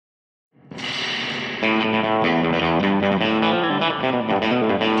Welcome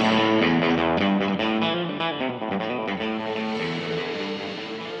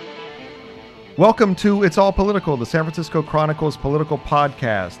to It's All Political, the San Francisco Chronicle's political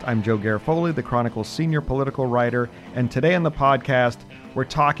podcast. I'm Joe Garofoli, the Chronicle's senior political writer, and today on the podcast, we're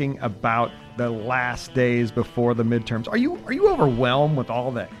talking about the last days before the midterms. Are you overwhelmed with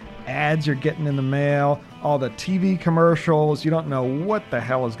all the ads you're getting in the mail, all the TV commercials? You don't know what the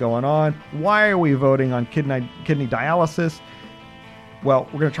hell is going on. Why are we voting on kidney dialysis? Well,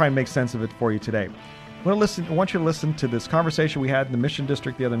 we're going to try and make sense of it for you today. I want you to listen to this conversation we had in the Mission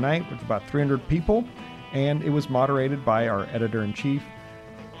District the other night with about 300 people, and it was moderated by our editor-in-chief,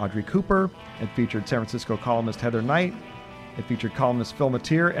 Audrey Cooper. It featured San Francisco columnist Heather Knight. It featured columnist Phil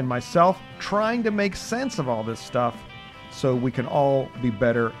Matier and myself trying to make sense of all this stuff so we can all be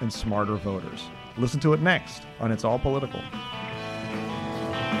better and smarter voters. Listen to it next on It's All Political.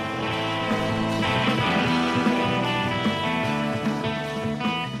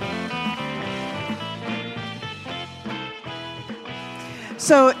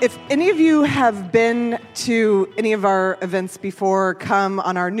 So if any of you have been to any of our events before, come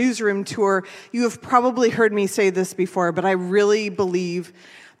on our newsroom tour, you have probably heard me say this before, but I really believe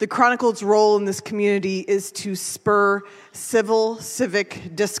the Chronicle's role in this community is to spur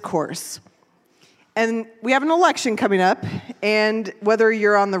civic discourse. And we have an election coming up, and whether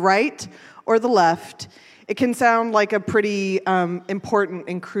you're on the right or the left, it can sound like a pretty important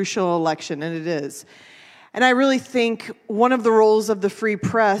and crucial election, and it is. And I really think one of the roles of the Free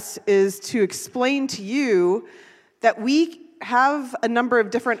Press is to explain to you that we have a number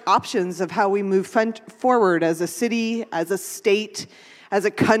of different options of how we move forward as a city, as a state, as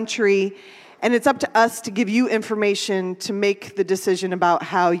a country, and it's up to us to give you information to make the decision about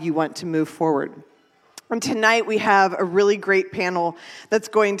how you want to move forward. And tonight we have a really great panel that's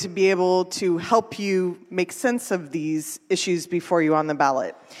going to be able to help you make sense of these issues before you on the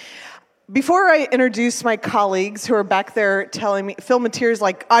ballot. Before I introduce my colleagues who are back there telling me, Phil Matier's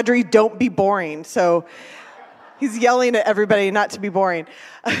like, Audrey, don't be boring. So he's yelling at everybody not to be boring.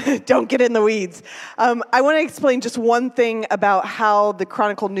 Don't get in the weeds. I want to explain just one thing about how the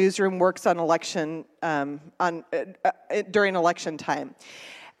Chronicle newsroom works on election, during election time.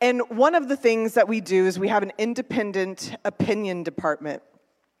 And one of the things that we do is we have an independent opinion department.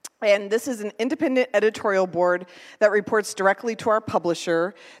 And this is an independent editorial board that reports directly to our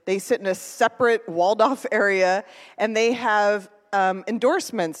publisher. They sit in a separate walled-off area, and they have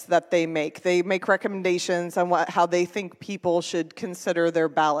endorsements that they make. They make recommendations on how they think people should consider their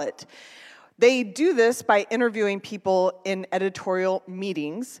ballot. They do this by interviewing people in editorial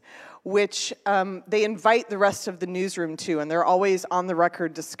meetings, which they invite the rest of the newsroom to, and they're always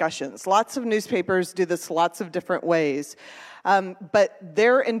on-the-record discussions. Lots of newspapers do this lots of different ways. But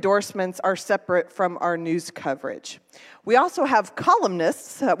their endorsements are separate from our news coverage. We also have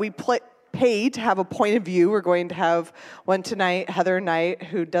columnists that we pay to have a point of view. We're going to have one tonight, Heather Knight,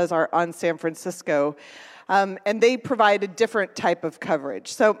 who does our On San Francisco, and they provide a different type of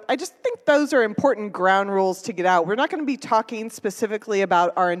coverage. So I just think those are important ground rules to get out. We're not going to be talking specifically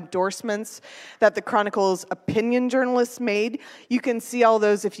about our endorsements that the Chronicle's opinion journalists made. You can see all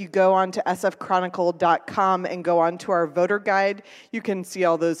those if you go on to sfchronicle.com and go on to our voter guide. You can see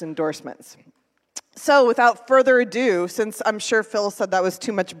all those endorsements. So without further ado, since I'm sure Phil said that was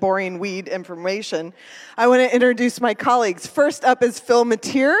too much boring weed information, I want to introduce my colleagues. First up is Phil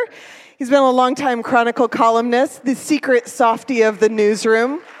Matier. He's been a longtime Chronicle columnist, the secret softie of the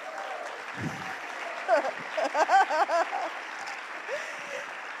newsroom.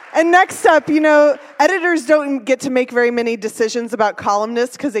 And next up, editors don't get to make very many decisions about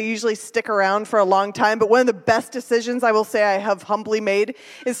columnists because they usually stick around for a long time. But one of the best decisions I will say I have humbly made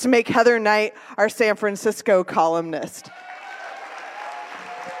is to make Heather Knight our San Francisco columnist.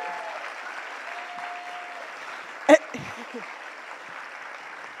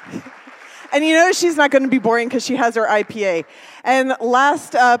 And she's not going to be boring because she has her IPA. And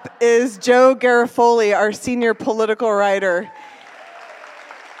last up is Joe Garofoli, our senior political writer.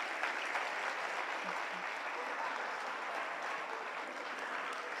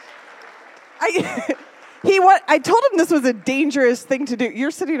 I told him this was a dangerous thing to do.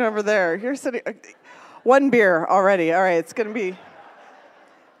 You're sitting over there. One beer already. All right, it's going to be...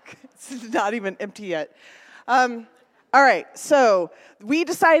 It's not even empty yet. All right, so we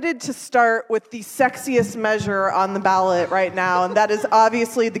decided to start with the sexiest measure on the ballot right now, and that is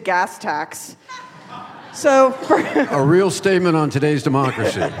obviously the gas tax. So a real statement on today's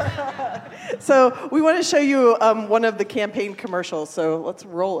democracy. So we want to show you one of the campaign commercials, so let's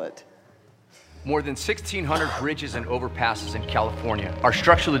roll it. More than 1,600 bridges and overpasses in California are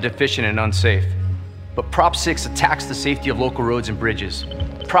structurally deficient and unsafe. But Prop 6 attacks the safety of local roads and bridges.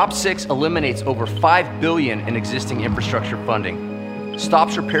 Prop 6 eliminates over $5 billion in existing infrastructure funding,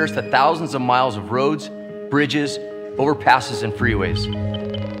 stops repairs to thousands of miles of roads, bridges, overpasses, and freeways.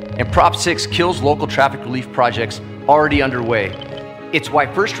 And Prop 6 kills local traffic relief projects already underway. It's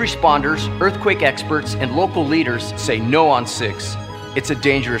why first responders, earthquake experts, and local leaders say no on 6. It's a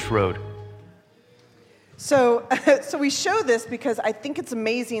dangerous road. So we show this because I think it's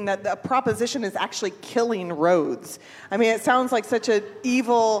amazing that the proposition is actually killing roads. I mean, it sounds like such an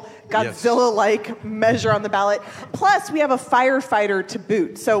evil, Godzilla-like measure on the ballot. Plus, we have a firefighter to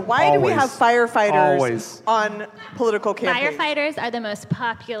boot. So why do we have firefighters on political campaigns? Firefighters are the most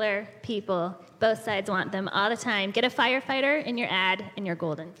popular people. Both sides want them all the time. Get a firefighter in your ad, and you're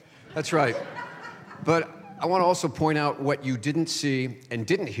golden. That's right. But I want to also point out what you didn't see and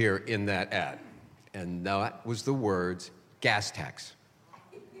didn't hear in that ad. And that was the words gas tax.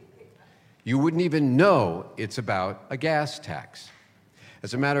 You wouldn't even know it's about a gas tax.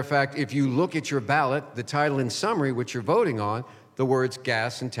 As a matter of fact, if you look at your ballot, the title and summary, which you're voting on, the words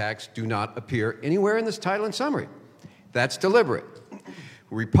gas and tax do not appear anywhere in this title and summary. That's deliberate.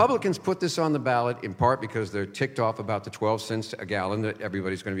 Republicans put this on the ballot in part because they're ticked off about the 12 cents a gallon that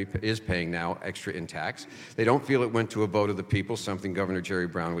everybody's going to be is paying now extra in tax. They don't feel it went to a vote of the people, something Governor Jerry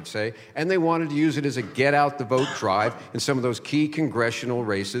Brown would say, and they wanted to use it as a get-out-the-vote drive in some of those key congressional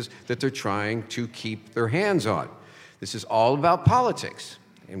races that they're trying to keep their hands on. This is all about politics,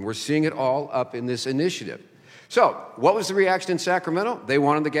 and we're seeing it all up in this initiative. So, what was the reaction in Sacramento? They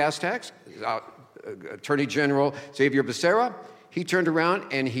wanted the gas tax. Attorney General Xavier Becerra, he turned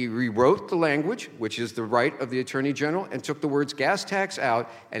around and he rewrote the language, which is the right of the Attorney General, and took the words gas tax out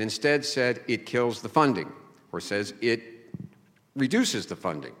and instead said it kills the funding, or says it reduces the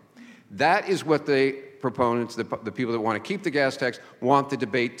funding. That is what the proponents, the people that want to keep the gas tax, want the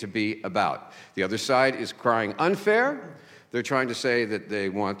debate to be about. The other side is crying unfair. They're trying to say that they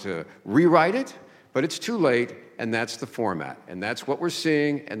want to rewrite it, but it's too late, and that's the format. And that's what we're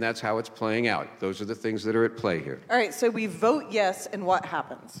seeing, and that's how it's playing out. Those are the things that are at play here. All right, so we vote yes, and what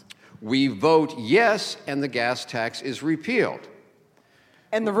happens? We vote yes, and the gas tax is repealed.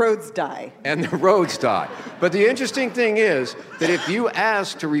 And the roads die. And the roads die. But the interesting thing is that if you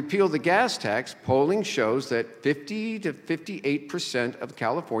ask to repeal the gas tax, polling shows that 50 to 58% of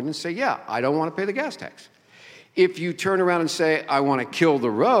Californians say, yeah, I don't want to pay the gas tax. If you turn around and say, I want to kill the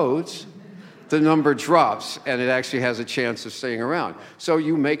roads, the number drops, and it actually has a chance of staying around. So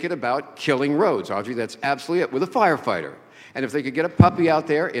you make it about killing roads, Audrey. That's absolutely it, with a firefighter. And if they could get a puppy out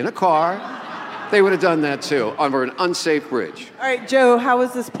there in a car, they would have done that too, over an unsafe bridge. All right, Joe, how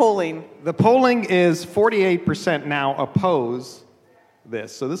is this polling? The polling is 48% now oppose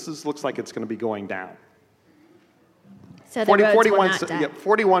this. So this looks like it's going to be going down. So the roads will not die.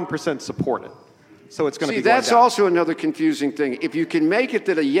 41% support it. So it's going to be going down. See, that's also another confusing thing. If you can make it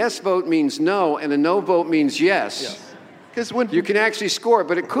that a yes vote means no and a no vote means yes, because when you can actually score,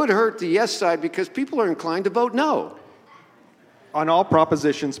 but it could hurt the yes side because people are inclined to vote no. On all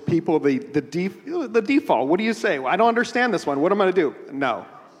propositions, people, the default, what do you say? Well, I don't understand this one. What am I going to do? No.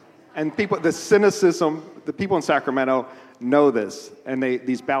 And people, the cynicism, the people in Sacramento know this, and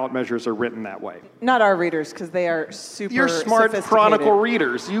these ballot measures are written that way. Not our readers, because they are super You're smart sophisticated. Chronicle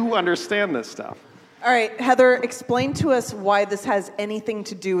readers. You understand this stuff. All right, Heather, explain to us why this has anything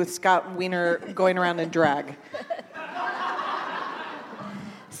to do with Scott Wiener going around in drag.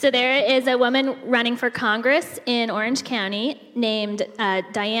 So there is a woman running for Congress in Orange County named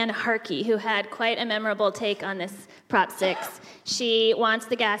Diane Harkey, who had quite a memorable take on this Prop 6. She wants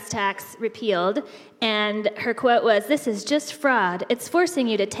the gas tax repealed, and her quote was, "This is just fraud. It's forcing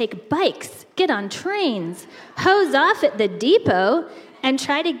you to take bikes, get on trains, hose off at the depot, and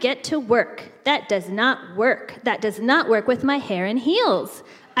try to get to work. That does not work. That does not work with my hair and heels.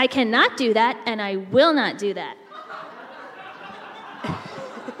 I cannot do that, and I will not do that."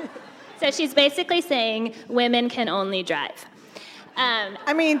 So she's basically saying women can only drive.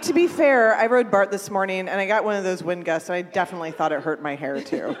 I mean, to be fair, I rode BART this morning, and I got one of those wind gusts, and I definitely thought it hurt my hair,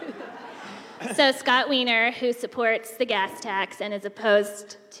 too. So Scott Wiener, who supports the gas tax and is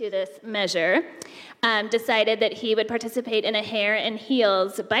opposed to this measure, decided that he would participate in a hair and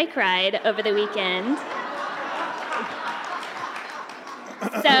heels bike ride over the weekend.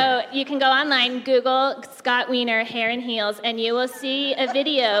 So you can go online, Google Scott Wiener hair and heels, and you will see a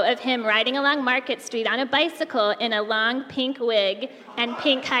video of him riding along Market Street on a bicycle in a long pink wig and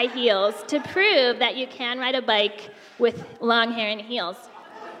pink high heels to prove that you can ride a bike with long hair and heels.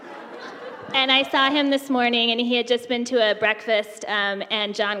 And I saw him this morning, and he had just been to a breakfast,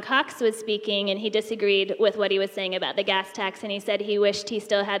 and John Cox was speaking, and he disagreed with what he was saying about the gas tax, and he said he wished he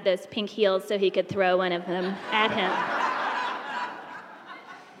still had those pink heels so he could throw one of them at him.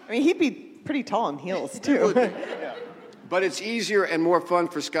 I mean, he'd be pretty tall in heels, too. But it's easier and more fun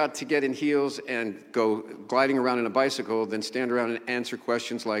for Scott to get in heels and go gliding around in a bicycle than stand around and answer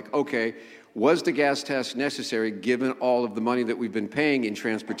questions like, okay, was the gas tax necessary given all of the money that we've been paying in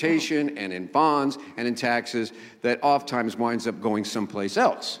transportation and in bonds and in taxes that oftentimes winds up going someplace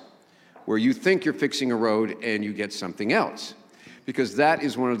else, where you think you're fixing a road and you get something else? Because that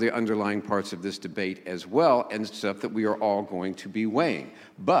is one of the underlying parts of this debate as well, and stuff that we are all going to be weighing.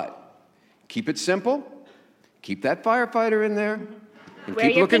 But keep it simple. Keep that firefighter in there, and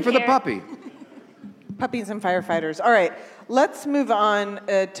keep looking for the puppy. Puppies and firefighters. All right, let's move on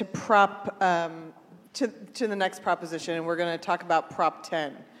to the next proposition, and we're going to talk about Prop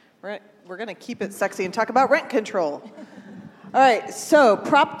 10. We're going to keep it sexy and talk about rent control. All right, so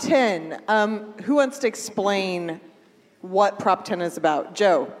Prop 10. Who wants to explain what Prop 10 is about?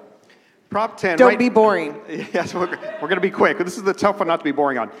 Joe. Prop 10. Don't be boring. Yes, we're going to be quick. This is the tough one not to be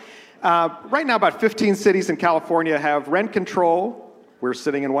boring on. Right now, about 15 cities in California have rent control. We're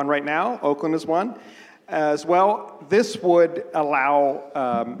sitting in one right now. Oakland is one as well. This would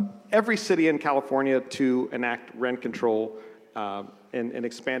allow every city in California to enact rent control and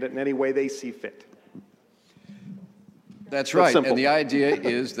expand it in any way they see fit. That's right. And the idea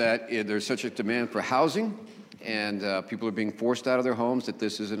is that there's such a demand for housing, and people are being forced out of their homes, that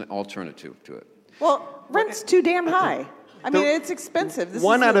this is an alternative to it. Well, rent's too damn high. I mean, it's expensive.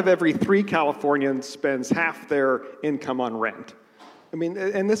 One out of every 3 Californians spends half their income on rent. I mean,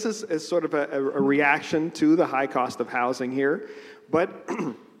 and this is sort of a reaction to the high cost of housing here. But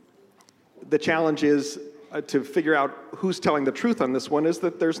the challenge is to figure out who's telling the truth on this one, is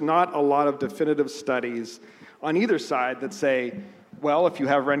that there's not a lot of definitive studies on either side that say, well, if you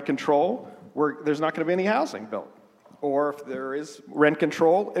have rent control, there's not going to be any housing built. Or if there is rent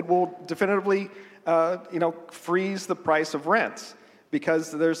control, it will definitively freeze the price of rents,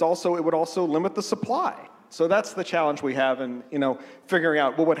 because it would also limit the supply. So that's the challenge we have in, figuring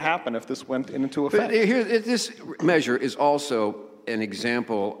out what would happen if this went into effect. But here, this measure is also an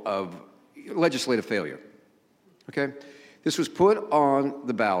example of legislative failure. Okay? This was put on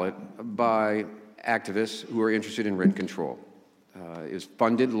the ballot by activists who are interested in rent control. It was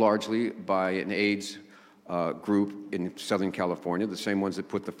funded largely by an AIDS group in Southern California, the same ones that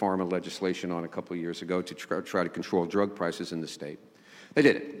put the pharma legislation on a couple of years ago to try to control drug prices in the state. They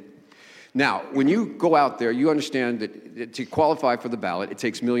did it. Now, when you go out there, you understand that to qualify for the ballot, it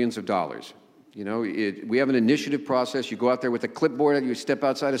takes millions of dollars. We have an initiative process. You go out there with a clipboard, you step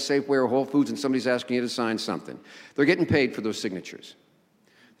outside a Safeway or Whole Foods, and somebody's asking you to sign something. They're getting paid for those signatures.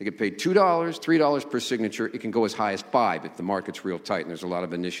 They get paid $2, $3 per signature. It can go as high as $5 if the market's real tight and there's a lot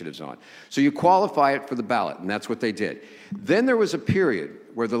of initiatives on. So you qualify it for the ballot, and that's what they did. Then there was a period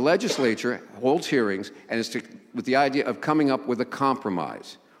where the legislature holds hearings and is with the idea of coming up with a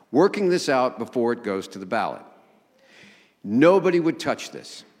compromise, working this out before it goes to the ballot. Nobody would touch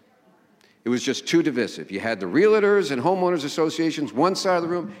this. It was just too divisive. You had the realtors and homeowners associations one side of the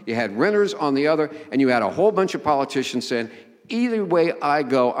room, you had renters on the other, and you had a whole bunch of politicians saying, either way I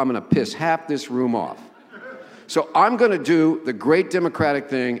go, I'm going to piss half this room off. So I'm going to do the great democratic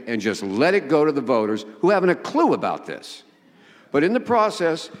thing and just let it go to the voters who haven't a clue about this. But in the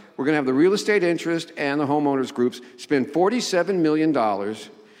process, we're going to have the real estate interest and the homeowners groups spend $47 million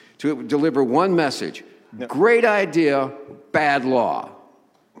to deliver one message. Yep. Great idea, bad law.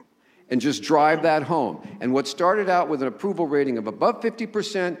 And just drive that home. And what started out with an approval rating of above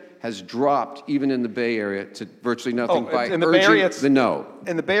 50% has dropped, even in the Bay Area, to virtually nothing by urging the no.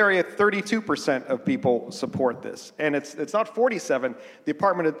 In the Bay Area, 32% of people support this. And it's not 47. The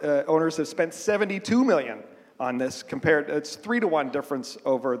apartment owners have spent $72 million on this compared. It's 3-to-1 difference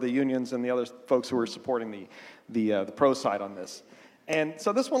over the unions and the other folks who are supporting the pro side on this. And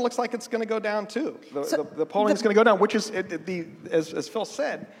so this one looks like it's going to go down too. The polling is going to go down, which is, as Phil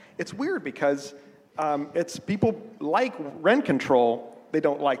said, it's weird because it's people like rent control. They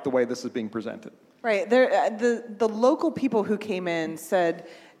don't like the way this is being presented. Right. The local people who came in said,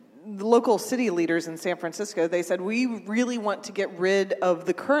 the local city leaders in San Francisco, they said, we really want to get rid of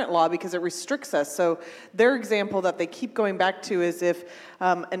the current law because it restricts us. So their example that they keep going back to is if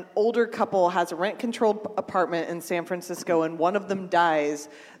an older couple has a rent-controlled apartment in San Francisco and one of them dies,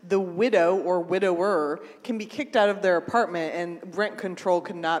 the widow or widower can be kicked out of their apartment and rent control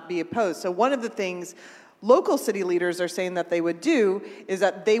cannot be opposed. So one of the things local city leaders are saying that they would do is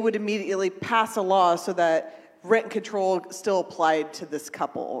that they would immediately pass a law so that rent control still applied to this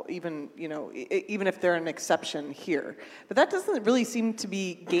couple, even if they're an exception here. But that doesn't really seem to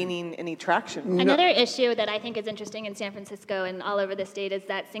be gaining any traction. Another issue that I think is interesting in San Francisco and all over the state is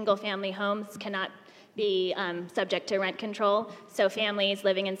that single-family homes cannot be subject to rent control. So families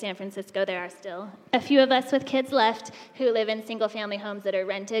living in San Francisco, there are still a few of us with kids left who live in single-family homes that are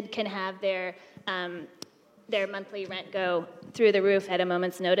rented, can have their monthly rent go through the roof at a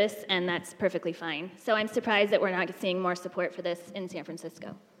moment's notice, and that's perfectly fine. So I'm surprised that we're not seeing more support for this in San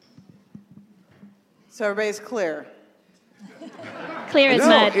Francisco. So everybody's clear. Clear as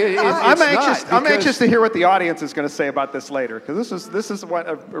mud. I'm anxious to hear what the audience is going to say about this later, because this is what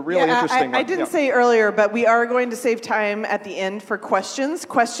a really interesting one. I didn't say earlier, but we are going to save time at the end for questions.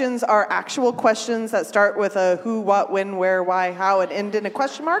 Questions are actual questions that start with a who, what, when, where, why, how, and end in a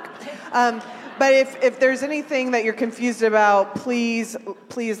question mark. But if there's anything that you're confused about, please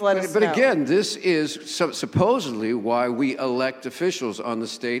let us know. But again, this is supposedly why we elect officials on the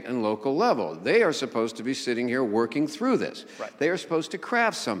state and local level. They are supposed to be sitting here working through this. Right. They are supposed to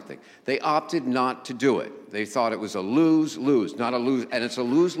craft something. They opted not to do it. They thought it was a lose-lose, not a lose. And it's a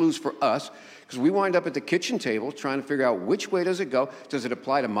lose-lose for us, because we wind up at the kitchen table trying to figure out which way does it go. Does it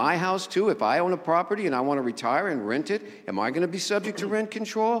apply to my house too? If I own a property and I want to retire and rent it, am I going to be subject to rent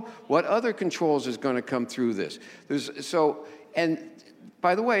control? What other controls is going to come through this? And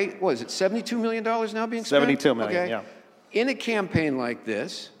by the way, what is it, $72 million now being spent? $72 million, okay. Yeah. In a campaign like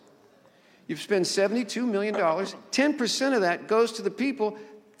this, you've spent $72 million. 10% of that goes to the people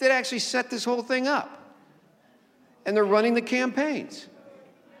that actually set this whole thing up. And they're running the campaigns.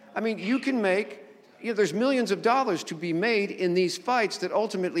 I mean, you can make, there's millions of dollars to be made in these fights that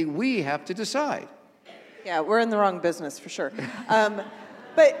ultimately we have to decide. Yeah, we're in the wrong business for sure.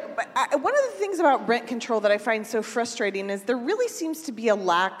 But one of the things about rent control that I find so frustrating is there really seems to be a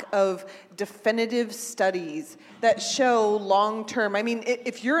lack of definitive studies that show long-term. I mean,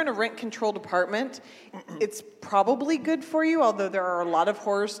 if you're in a rent-controlled apartment, it's probably good for you, although there are a lot of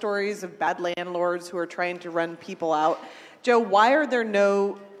horror stories of bad landlords who are trying to run people out. Joe, why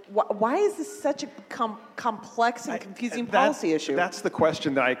is this such a complex and confusing policy issue? That's the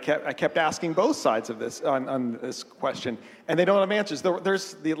question that I kept asking both sides of this on this question, and they don't have answers.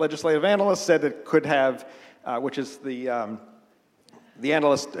 There's the legislative analyst said it could have, which is the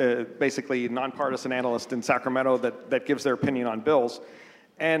analyst, basically nonpartisan analyst in Sacramento that gives their opinion on bills,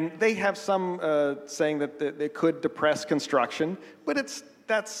 and they have some saying that it could depress construction, but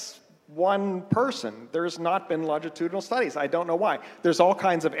that's one person. There's not been longitudinal studies. I don't know why. There's all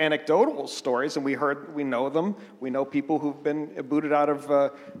kinds of anecdotal stories, and we know them. We know people who've been booted out of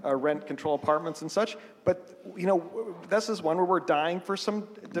rent control apartments and such. But this is one where we're dying for some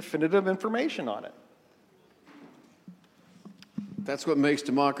definitive information on it. That's what makes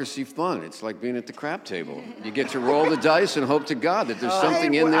democracy fun. It's like being at the crap table. You get to roll the dice and hope to God that there's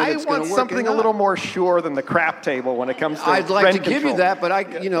something in there that's going to work. I want something a little more sure than the crap table when it comes to I'd like rent to give control. you that, but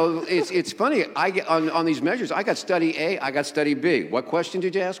it's funny. I get on these measures. I got study A, I got study B. What question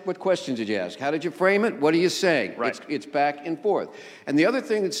did you ask? What question did you ask? How did you frame it? What are you saying? Right. It's back and forth. And the other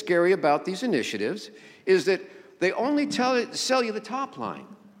thing that's scary about these initiatives is that they only sell you the top line.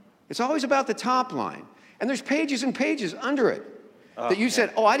 It's always about the top line, and there's pages and pages under it. That you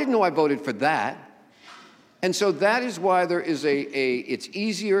said, I didn't know I voted for that. And so that is why there is it's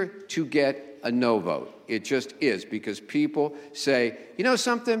easier to get a no vote. It just is, because people say, you know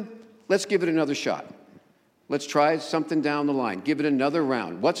something, let's give it another shot. Let's try something down the line. Give it another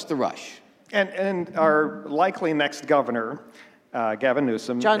round. What's the rush? And our likely next governor, Gavin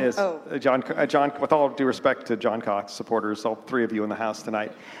Newsom, John, with all due respect to John Cox supporters, all three of you in the House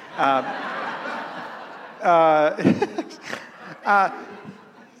tonight,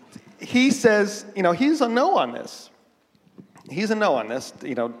 he says, he's a no on this. He's a no on this,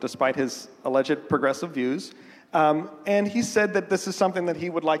 despite his alleged progressive views. And he said that this is something that he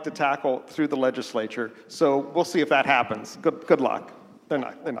would like to tackle through the legislature. So we'll see if that happens. Good luck. They're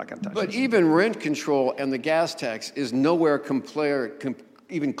not going to touch it. But even rent control and the gas tax is nowhere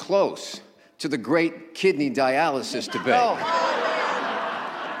even close to the great kidney dialysis debate.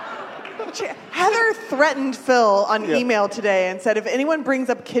 Heather threatened Phil on email today and said if anyone brings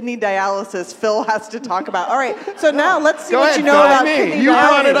up kidney dialysis, Phil has to talk about. All right, so now let's see what you know about kidney dialysis. You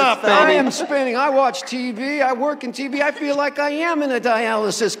brought it up, baby. I am spinning. I watch TV. I work in TV. I feel like I am in a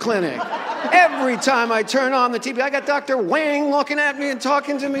dialysis clinic. Every time I turn on the TV, I got Dr. Wang looking at me and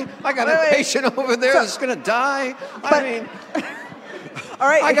talking to me. I got a patient over there that's going to die. All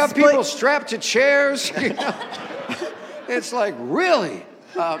right, I got people strapped to chairs. It's like, really?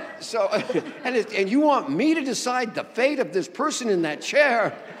 And you want me to decide the fate of this person in that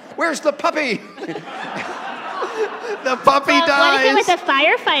chair? Where's the puppy? The puppy Well, dies. what if it was a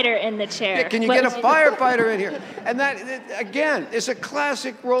firefighter in the chair? Yeah, can you get a firefighter in here? And that, again, is a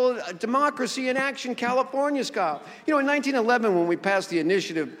classic role of democracy in action, California style. You know, in 1911, when we passed the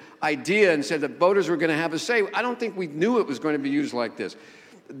initiative idea and said that voters were going to have a say, I don't think we knew it was going to be used like this.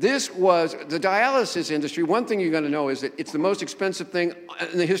 This was the dialysis industry. One thing you're going to know is that it's the most expensive thing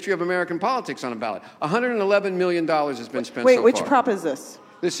in the history of American politics on a ballot. $111 million has been spent so far. Wait, which prop is this?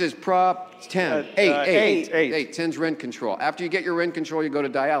 This is Prop 10. Eight. 10's rent control. After you get your rent control, you go to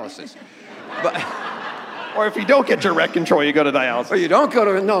dialysis. But, Or if you don't get your rent control, you go to dialysis. or you don't go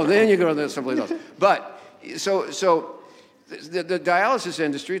to, no, then you go to someplace else. But, so the dialysis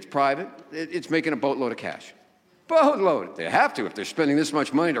industry, it's private. It's making a boatload of cash. Boatload. They have to if they're spending this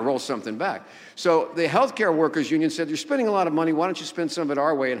much money to roll something back. So the healthcare workers union said, you're spending a lot of money. Why don't you spend some of it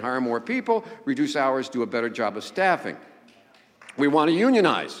our way and hire more people, reduce hours, do a better job of staffing? We want to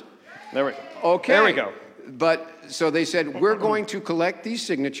unionize. Okay. There we go. But so they said, we're going to collect these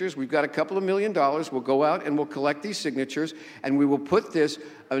signatures. We've got a couple of $1 million. We'll go out and we'll collect these signatures, and we will put this,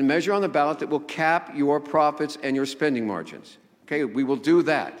 a measure on the ballot that will cap your profits and your spending margins. Okay, we will do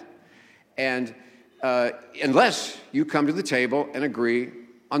that. And unless you come to the table and agree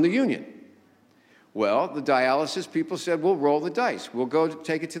on the union. Well, the dialysis people said, we'll roll the dice. We'll go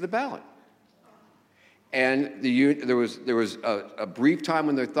take it to the ballot. And there was a brief time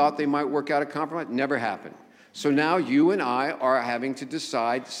when they thought they might work out a compromise. Never happened. So now you and I are having to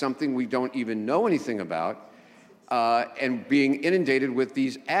decide something we don't even know anything about, and being inundated with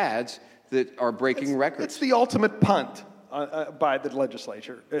these ads that are breaking records. It's the ultimate punt by the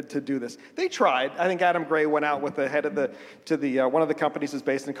legislature to do this. They tried. I think Adam Gray went out with the head of one of the companies is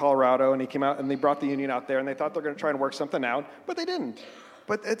based in Colorado, and he came out and they brought the union out there, and they thought they're going to try and work something out, but they didn't.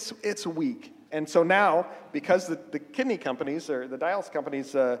 But it's weak. And so now, because the kidney companies or the dialysis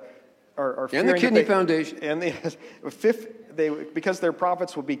companies are and the Kidney Foundation, and because their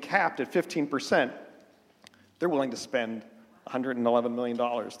profits will be capped at 15%, they're willing to spend $111 million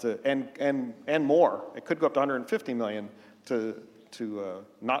and more. It could go up to $150 million to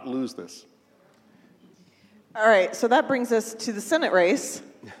not lose this. All right, so that brings us to the Senate race.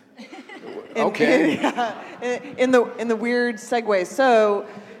 Okay. In the weird segue. So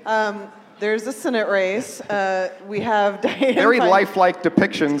there's a Senate race. We have Dianne. Very lifelike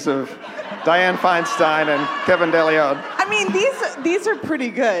depictions of Dianne Feinstein and Kevin De Leon. I mean, these are pretty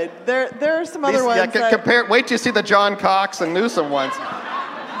good. There are some other ones. Yeah, wait till you see the John Cox and Newsom ones.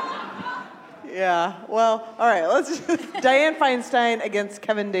 Yeah. Well, all right. Dianne Feinstein against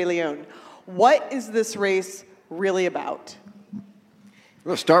Kevin De Leon. What is this race really about?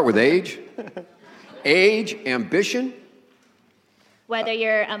 We'll start with age. Age, ambition. Whether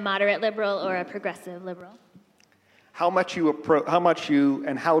you're a moderate liberal or a progressive liberal. How much you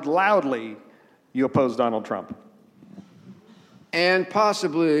and how loudly you oppose Donald Trump. And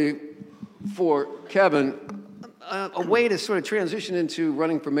possibly, for Kevin, a way to sort of transition into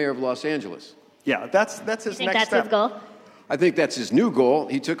running for mayor of Los Angeles. Yeah, that's his next step. You think that's his goal? I think that's his new goal.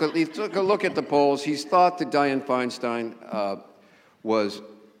 He took a look at the polls. He's thought that Dianne Feinstein was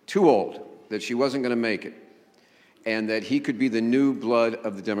too old, that she wasn't going to make it, and that he could be the new blood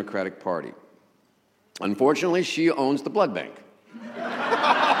of the Democratic Party. Unfortunately, she owns the blood bank.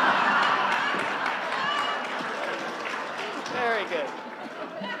 Very good.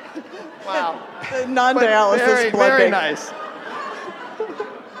 Wow. The non-dialysis blood very bank.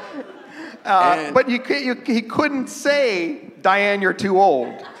 Nice. But he couldn't say, Dianne, you're too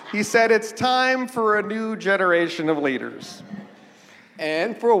old. He said it's time for a new generation of leaders.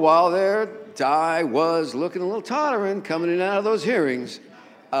 And for a while there, Di was looking a little tottering coming in and out of those hearings.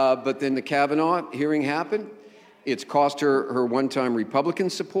 But then the Kavanaugh hearing happened. It's cost her one-time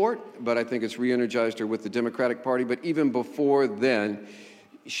Republican support, but I think it's re-energized her with the Democratic Party. But even before then,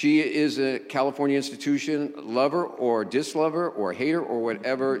 she is a California institution lover or dislover or hater or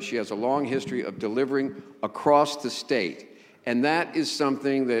whatever. She has a long history of delivering across the state. And that is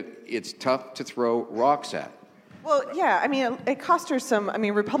something that it's tough to throw rocks at. Well, yeah, I mean, it cost her some. I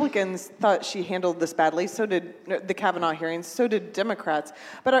mean, Republicans thought she handled this badly. So did the Kavanaugh hearings. So did Democrats.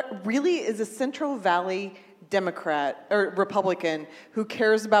 But really, is a Central Valley Democrat or Republican who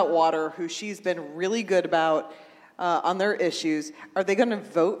cares about water, who she's been really good about on their issues, are they going to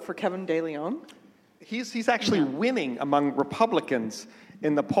vote for Kevin De Leon? He's actually winning among Republicans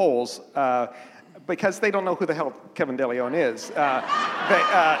in the polls. Because they don't know who the hell Kevin De Leon is. He's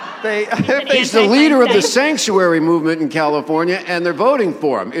the leader of the sanctuary movement in California, and they're voting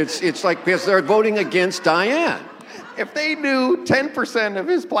for him. It's like because they're voting against Dianne. if they knew 10% of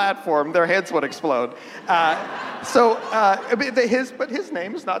his platform, their heads would explode. But his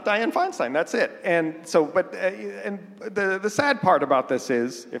name is not Dianne Feinstein. That's it. And so, and the sad part about this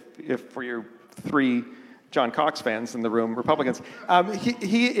is, if for your 3 John Cox fans in the room, Republicans,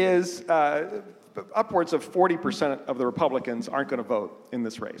 he is. Upwards of 40% of the Republicans aren't going to vote in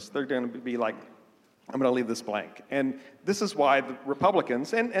this race. They're going to be like, I'm going to leave this blank. And this is why the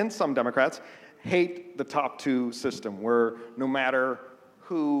Republicans and some Democrats hate the top 2 system, where no matter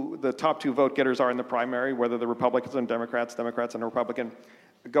who the top 2 vote getters are in the primary, whether the Republicans and Democrats and Republican,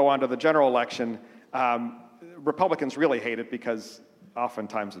 go on to the general election, Republicans really hate it because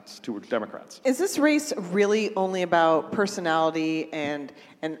oftentimes it's 2 Democrats. Is this race really only about personality and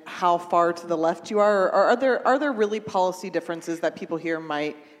how far to the left you are, or are there really policy differences that people here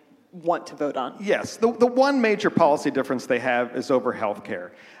might want to vote on? Yes. The one major policy difference they have is over health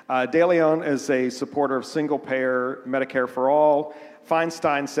care. De Leon is a supporter of single-payer Medicare for all.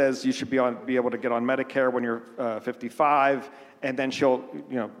 Feinstein says you should be able to get on Medicare when you're 55, and then she'll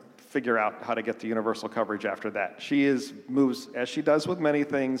figure out how to get to universal coverage after that. She moves, as she does with many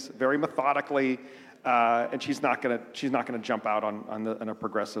things, very methodically, and she's not going to jump out on a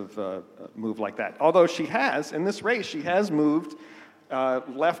progressive move like that. Although she has, in this race, she has moved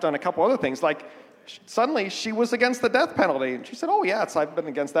left on a couple other things. Like, suddenly she was against the death penalty, and she said, "Oh yes, I've been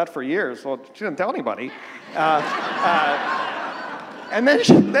against that for years." Well, she didn't tell anybody. And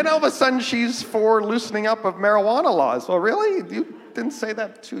then all of a sudden she's for loosening up of marijuana laws. Well, really? You didn't say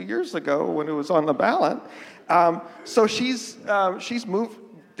that 2 years ago when it was on the ballot. So she's moved.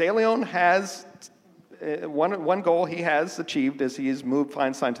 De Leon has one goal he has achieved is he's moved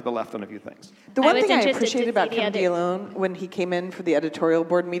Feinstein to the left on a few things. The one thing I appreciated about Ken De Leon when he came in for the editorial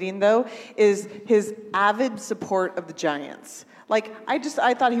board meeting, though, is his avid support of the Giants. Like,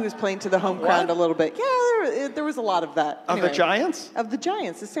 I thought he was playing to the home crowd a little bit. Yeah, there was a lot of that. Anyway, of the Giants? Of the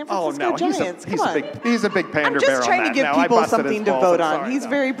Giants, the San Francisco Giants. He's a big pander bear on that. I'm just trying to give people something to vote on. He's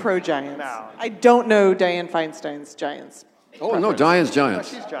very pro-Giants. No. I don't know Dianne Feinstein's Giants. Oh, no, Dianne's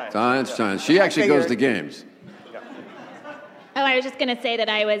Giants. No, she's Giants. Dianne's Giants. She actually goes to games. Oh, I was just going to say that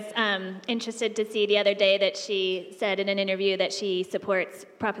I was interested to see the other day that she said in an interview that she supports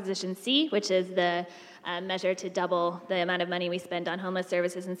Proposition C, which is the measure to double the amount of money we spend on homeless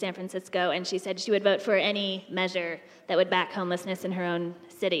services in San Francisco, and she said she would vote for any measure that would back homelessness in her own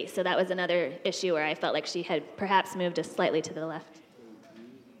city. So that was another issue where I felt like she had perhaps moved us slightly to the left.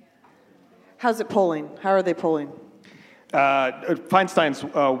 How's it polling? How are they polling? Feinstein's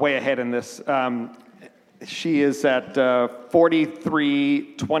way ahead in this. She is at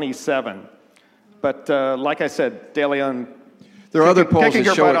 43-27. But like I said, De Leon, there are other polls that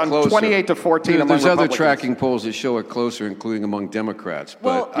show it closer. 28-14 There's other tracking polls that show it closer, including among Democrats.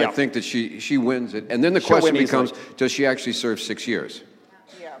 But I think that she wins it. And then the question becomes, does she actually serve 6 years?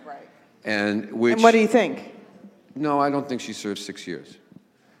 Yeah, right. And what do you think? No, I don't think she serves 6 years.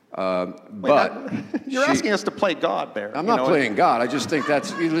 You're asking us to play God there. I'm not playing God. I just think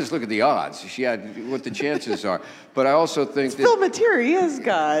you just look at the odds. She had what the chances are. But I also think Phil Materi, he is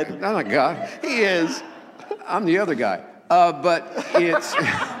God. I'm not God. He is. I'm the other guy. But it's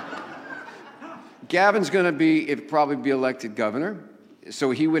Gavin's going to probably be elected governor,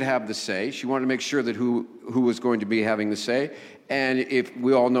 so he would have the say. She wanted to make sure that who was going to be having the say. And if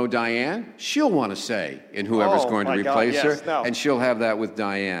we all know Dianne, she'll want to say in whoever's going to replace her, and she'll have that with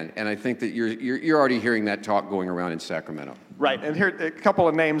Dianne. And I think that you're already hearing that talk going around in Sacramento. Right, and here are a couple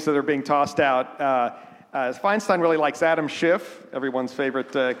of names that are being tossed out. Feinstein really likes Adam Schiff, everyone's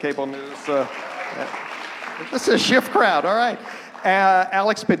favorite cable news. This is a Schiff crowd, all right.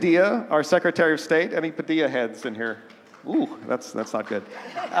 Alex Padilla, our Secretary of State. Any Padilla heads in here? Ooh, that's not good.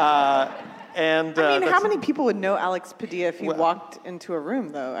 How many people would know Alex Padilla if he walked into a room,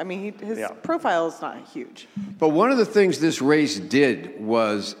 though? I mean, his profile is not huge. But one of the things this race did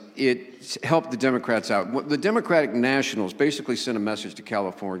was it helped the Democrats out. The Democratic Nationals basically sent a message to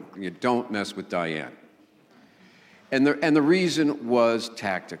California, don't mess with Dianne. And the reason was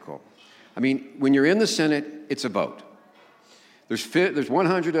tactical. I mean, when you're in the Senate, it's a vote. There's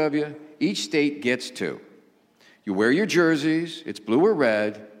 100 of you. Each state gets 2. You wear your jerseys, it's blue or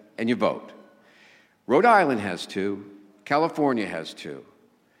red, and you vote. Rhode Island has 2. California has 2.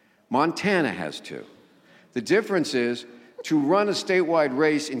 Montana has 2. The difference is, to run a statewide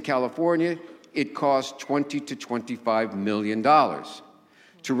race in California, it costs $20 to $25 million.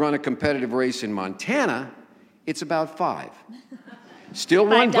 To run a competitive race in Montana, it's about $5. Still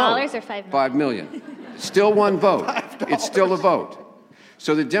one vote. $5 or $5 million? $5 million. Still one vote. It's still a vote.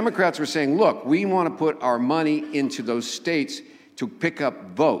 So the Democrats were saying, look, we want to put our money into those states to pick up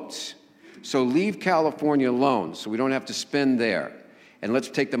votes. So leave California alone so we don't have to spend there. And let's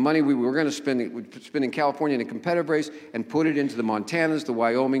take the money we were going to spend in California in a competitive race and put it into the Montanas, the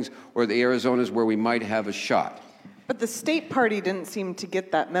Wyomings, or the Arizonas where we might have a shot. But the state party didn't seem to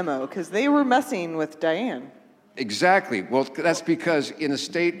get that memo because they were messing with Diane. Exactly. Well, that's because in a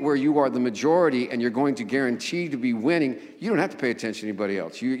state where you are the majority and you're going to guarantee to be winning, you don't have to pay attention to anybody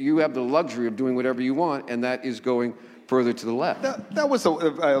else. You have the luxury of doing whatever you want, and that is going further to the left. That was a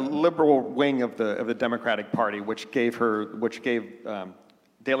liberal wing of the Democratic Party, which gave De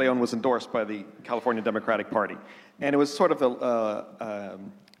Leon was endorsed by the California Democratic Party, and it was sort of the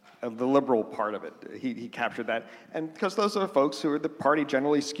liberal part of it. He captured that, and because those are the folks who are the party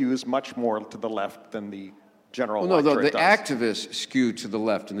generally skews much more to the left than the general electorate the activists skewed to the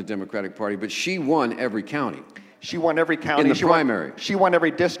left in the Democratic Party, but she won every county. She won every county. In the primary. She won every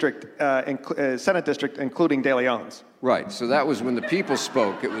district, Senate district, including De Leon's. Right, so that was when the people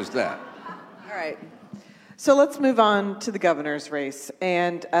spoke, it was that. All right. So let's move on to the governor's race.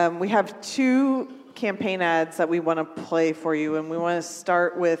 And we have 2 campaign ads that we want to play for you. And we want to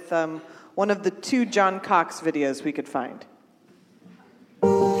start with one of the 2 John Cox videos we could find.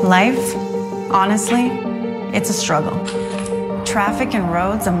 Life, honestly, it's a struggle. Traffic and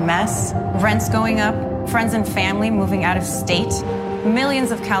roads, a mess. Rents going up. Friends and family moving out of state. Millions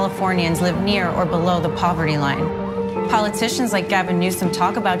of Californians live near or below the poverty line. Politicians like Gavin Newsom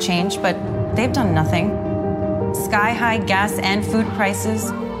talk about change, but they've done nothing. Sky-high gas and food prices,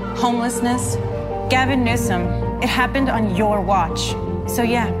 homelessness. Gavin Newsom, it happened on your watch. So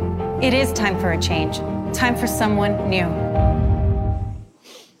yeah, it is time for a change. Time for someone new.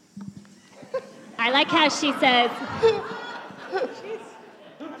 I like how she says,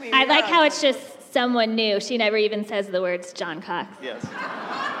 I like how it's just someone new. She never even says the words John Cox. Yes.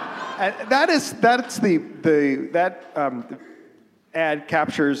 And that ad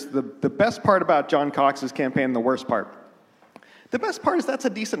captures the best part about John Cox's campaign and the worst part. The best part is that's a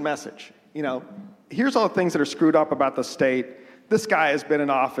decent message. You know, here's all the things that are screwed up about the state. This guy has been in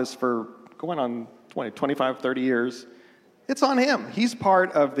office for going on 20, 25, 30 years. It's on him. He's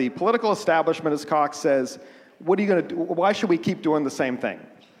part of the political establishment, as Cox says. What are you going to do? Why should we keep doing the same thing?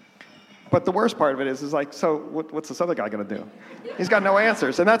 But the worst part of it is like, so what's this other guy going to do? He's got no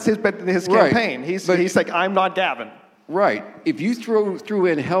answers, and that's his campaign. He's like, I'm not Gavin. Right. If you threw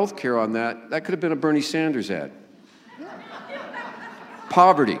in health care on that could have been a Bernie Sanders ad.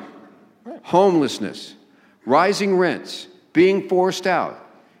 Poverty, homelessness, rising rents, being forced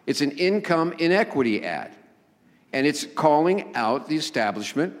out. It's an income inequity ad, and it's calling out the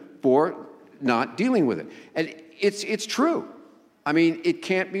establishment for not dealing with it. And it's true. I mean, it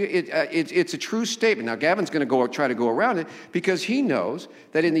can't be, it's a true statement. Now, Gavin's going to try to go around it because he knows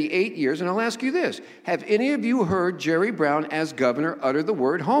that in the 8 years, and I'll ask you this, have any of you heard Jerry Brown as governor utter the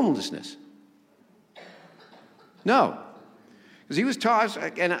word homelessness? No. Because he was tossed,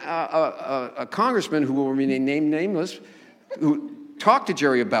 and a congressman who will remain nameless, who talked to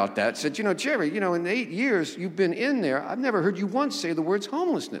Jerry about that, said, Jerry, in the 8 years you've been in there, I've never heard you once say the words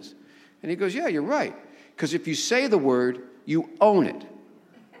homelessness. And he goes, yeah, you're right. Because if you say the word, you own it.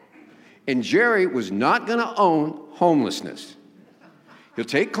 And Jerry was not going to own homelessness. He'll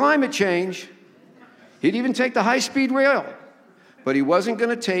take climate change. He'd even take the high-speed rail. But he wasn't going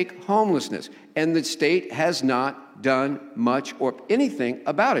to take homelessness. And the state has not done much or anything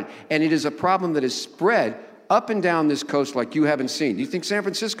about it. And it is a problem that is spread up and down this coast like you haven't seen. Do you think San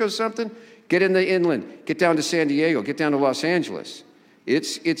Francisco's something? Get in the inland. Get down to San Diego. Get down to Los Angeles.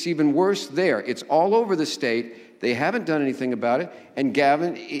 It's even worse there. It's all over the state. They haven't done anything about it, and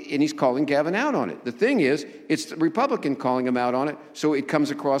he's calling Gavin out on it. The thing is, it's the Republican calling him out on it, so it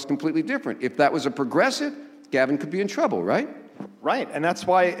comes across completely different. If that was a progressive, Gavin could be in trouble, right? Right, and that's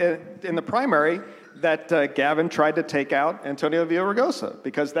why in the primary that Gavin tried to take out Antonio Villaraigosa,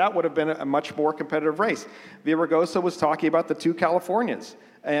 because that would have been a much more competitive race. Villaraigosa was talking about the 2 Californias,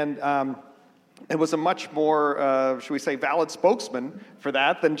 and it was a much more, should we say, valid spokesman for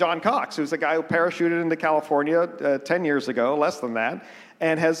that than John Cox, who's a guy who parachuted into California 10 years ago, less than that,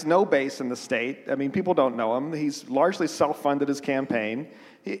 and has no base in the state. I mean, people don't know him. He's largely self-funded his campaign.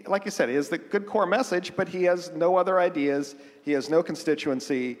 Like you said, he has the good core message, but he has no other ideas. He has no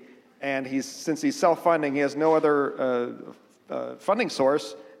constituency, and since he's self-funding, he has no other funding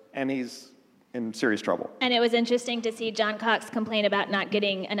source, and he's in serious trouble. And it was interesting to see John Cox complain about not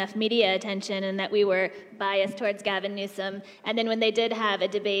getting enough media attention and that we were biased towards Gavin Newsom. And then when they did have a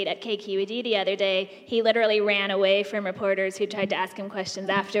debate at KQED the other day, he literally ran away from reporters who tried to ask him questions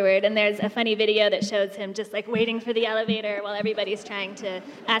afterward. And there's a funny video that shows him just like waiting for the elevator while everybody's trying to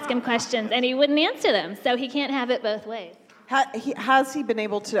ask him questions, and he wouldn't answer them. So he can't have it both ways. Has he been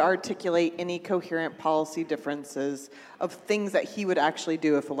able to articulate any coherent policy differences of things that he would actually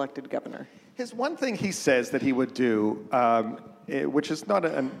do if elected governor? His one thing he says that he would do, which is not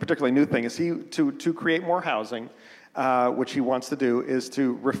a particularly new thing, is to create more housing, which he wants to do, is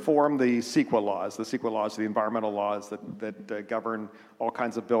to reform the CEQA laws. The CEQA laws are the environmental laws that govern all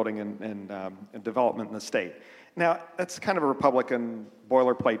kinds of building and development in the state. Now, that's kind of a Republican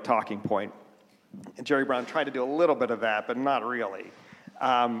boilerplate talking point. And Jerry Brown tried to do a little bit of that, but not really.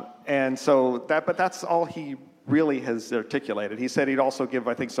 But that's all he really has articulated. He said he'd also give,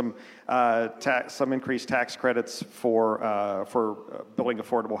 I think, some increased tax credits for building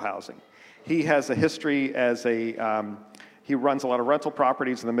affordable housing. He has a history as he runs a lot of rental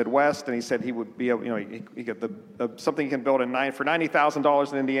properties in the Midwest, and he said he would be able, he get something he can build for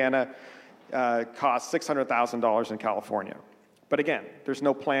 $90,000 in Indiana costs $600,000 in California. But again, there's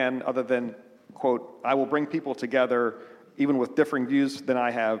no plan other than, quote, I will bring people together, even with differing views than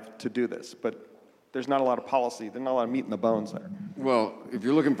I have, to do this. But there's not a lot of policy. There's not a lot of meat in the bones there. Well, if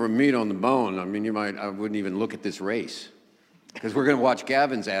you're looking for meat on the bone, I mean, I wouldn't even look at this race. Because we're going to watch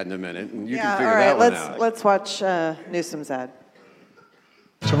Gavin's ad in a minute, and you can figure that one out. Let's watch Newsom's ad.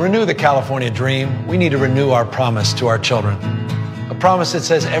 To renew the California dream, we need to renew our promise to our children. A promise that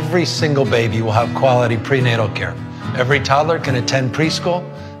says every single baby will have quality prenatal care. Every toddler can attend preschool.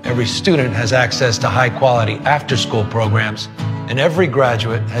 Every student has access to high-quality after-school programs. And every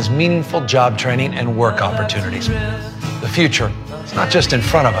graduate has meaningful job training and work opportunities. The future is not just in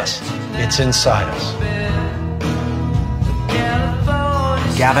front of us, it's inside us.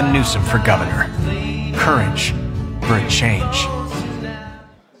 Gavin Newsom for governor. Courage for a change.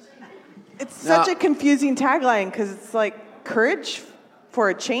 It's such a confusing tagline because it's like courage for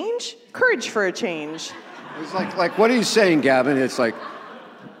a change? Courage for a change. It's like what are you saying, Gavin? It's like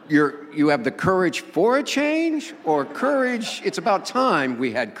you have the courage for a change, or courage, it's about time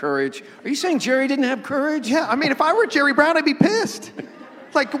we had courage. Are you saying Jerry didn't have courage? Yeah, I mean, if I were Jerry Brown, I'd be pissed.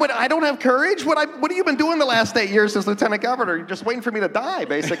 Like, what, I don't have courage? What have you been doing the last 8 years as lieutenant governor? You're just waiting for me to die,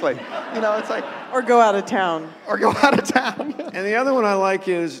 basically. It's like... Or go out of town. And the other one I like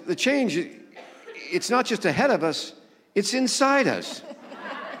is the change, it's not just ahead of us, it's inside us.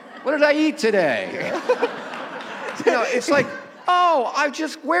 What did I eat today? It's like,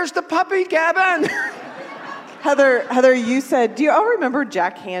 where's the puppy, Gavin? Heather, you said, do you all remember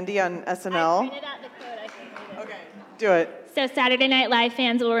Jack Handey on SNL? I printed out the quote, I think. Okay, do it. So Saturday Night Live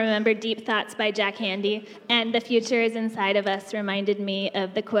fans will remember Deep Thoughts by Jack Handey, and The Future is Inside of Us reminded me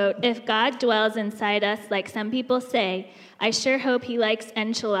of the quote, if God dwells inside us like some people say, I sure hope he likes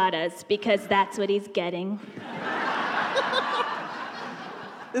enchiladas, because that's what he's getting.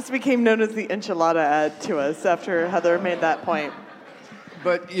 This became known as the enchilada ad to us after Heather made that point.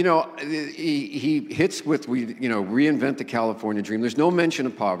 But, he hits with, reinvent the California dream. There's no mention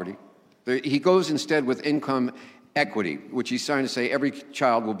of poverty. He goes instead with income equity, which he's trying to say every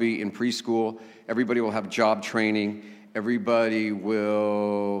child will be in preschool, everybody will have job training, everybody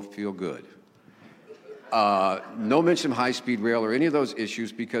will feel good. No mention of high-speed rail or any of those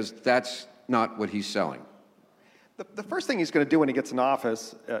issues, because that's not what he's selling. The first thing he's going to do when he gets in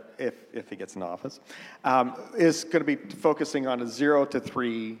office, if he gets in office, is going to be focusing on a 0 to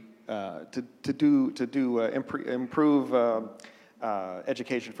 3 improve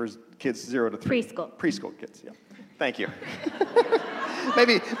education for kids 0 to 3. Preschool kids. Yeah. Thank you.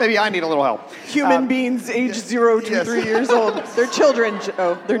 maybe I need a little help. Human beings age 0 to 3 years old. They're children.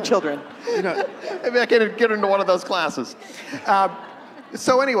 They're children. Maybe I can get into one of those classes.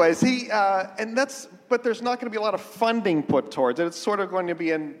 So, anyways, but there's not going to be a lot of funding put towards it. It's sort of going to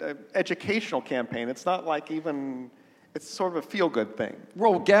be an educational campaign. It's not like it's sort of a feel-good thing.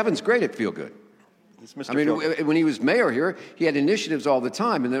 Well, Gavin's great at feel-good. When he was mayor here, he had initiatives all the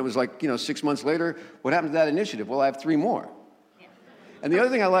time, and then it was like, 6 months later, what happened to that initiative? Well, I have 3 more. Yeah. And the other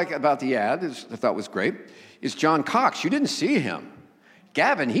thing I like about the ad, I thought was great, is John Cox. You didn't see him.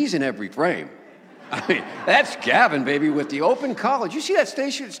 Gavin, he's in every frame. I mean, that's Gavin, baby, with the open collar. Did you see that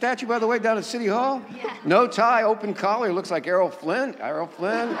statue, by the way, down at City Hall? Yeah. No tie, open collar. He looks like Errol Flynn.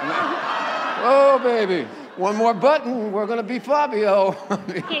 Oh, baby. One more button, we're going to be Fabio.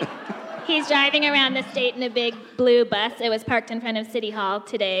 He's driving around the state in a big blue bus. It was parked in front of City Hall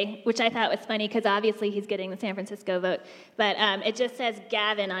today, which I thought was funny because obviously he's getting the San Francisco vote. But it just says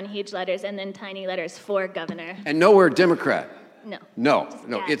Gavin on huge letters and then tiny letters for governor. And nowhere Democrat. No,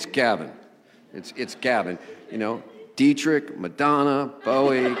 it's Gavin. It's Gavin. Dietrich, Madonna,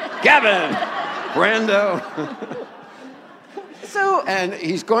 Bowie, Gavin, Brando. And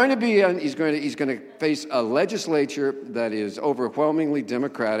he's going to face a legislature that is overwhelmingly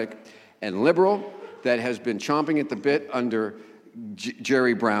Democratic and liberal, that has been chomping at the bit under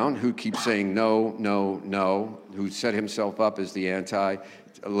Jerry Brown, who keeps saying no, no, no, who set himself up as the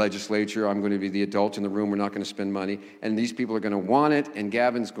anti-legislature. I'm going to be the adult in the room. We're not going to spend money. And these people are going to want it, and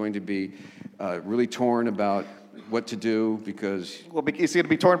Gavin's going to be really torn about what to do because... Well, he's going to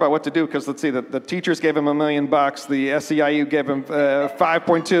be torn about what to do because, let's see, the teachers gave him $1 million, the SEIU gave him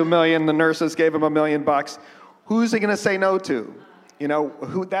 $5.2 million, the nurses gave him $1 million. Who's he going to say no to? You know,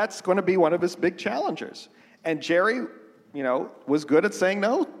 that's going to be one of his big challengers. And Jerry, you know, was good at saying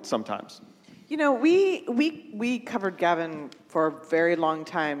no sometimes. You know, we covered Gavin for a very long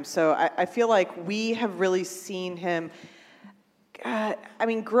time, so I feel like we have really seen him. I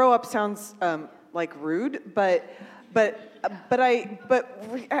mean, grow up sounds like rude, but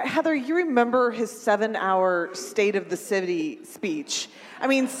Heather, you remember his 7-hour State of the City speech? I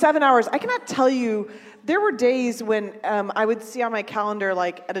mean, 7 hours. I cannot tell you. There were days when I would see on my calendar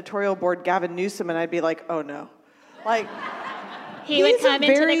like editorial board Gavin Newsom, and I'd be like, oh no, like. He would come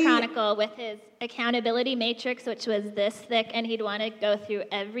into the Chronicle with his accountability matrix, which was this thick, and he'd want to go through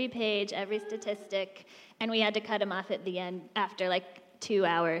every page, every statistic, and we had to cut him off at the end after like 2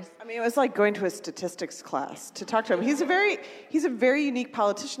 hours. I mean, it was like going to a statistics class to talk to him. He's a very unique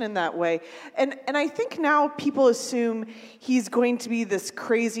politician in that way. And I think now people assume he's going to be this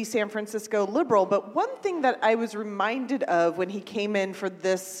crazy San Francisco liberal. But one thing that I was reminded of when he came in for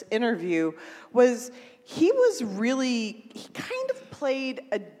this interview was he kind of played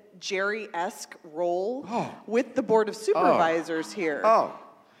a Jerry-esque role with the Board of Supervisors here. Oh,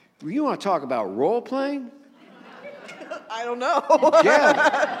 you want to talk about role-playing? I don't know. Yeah.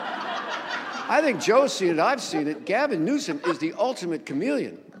 I think Joe's seen it. I've seen it. Gavin Newsom is the ultimate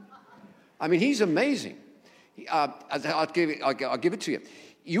chameleon. I mean, he's amazing. I'll give it to you.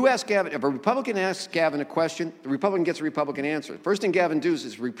 You ask Gavin, if a Republican asks Gavin a question, the Republican gets a Republican answer. First thing Gavin does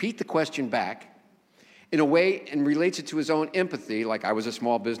is repeat the question back in a way and relates it to his own empathy, like I was a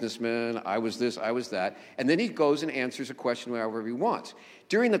small businessman, I was this, I was that, and then he goes and answers a question however he wants.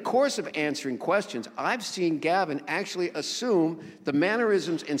 During the course of answering questions, I've seen Gavin actually assume the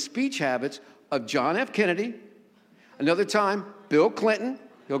mannerisms and speech habits of John F. Kennedy. Another time, Bill Clinton.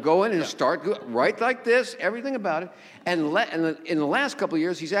 He'll go in and start right like this, everything about it. And in the last couple of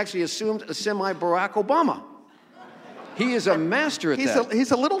years, he's actually assumed a semi-Barack Obama. He is a master at that.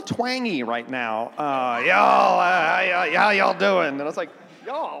 He's a little twangy right now. Y'all, how y'all doing? And I was like,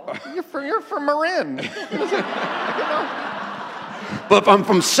 y'all, you're from Marin. But I'm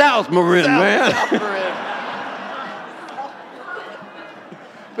from South Marin, man. South Marin.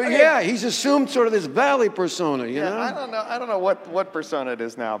 But yeah, he's assumed sort of this valley persona, you know? I don't know what persona it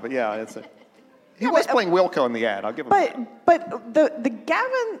is now, but yeah, he was playing Wilco in the ad. I'll give him. But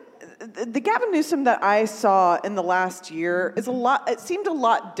the Gavin Newsom that I saw in the last year is it seemed a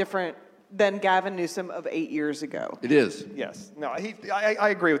lot different than Gavin Newsom of 8 years ago. It is. Yes. No, I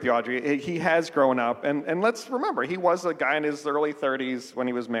agree with you, Audrey. He has grown up, and let's remember, he was a guy in his early 30s when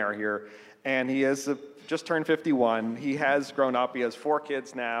he was mayor here, and he is just turned 51. He has grown up. He has 4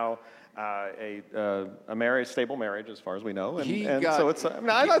 kids now. A stable marriage, as far as we know, so it's.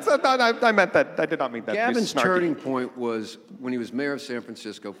 I meant that. I did not mean that. Gavin's turning point was when he was mayor of San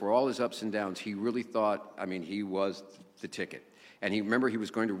Francisco. For all his ups and downs, he really thought. I mean, he was the ticket, and he was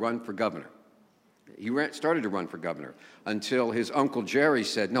going to run for governor. He started to run for governor until his uncle Jerry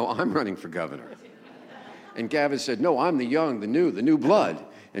said, "No, I'm running for governor," and Gavin said, "No, I'm the young, the new blood."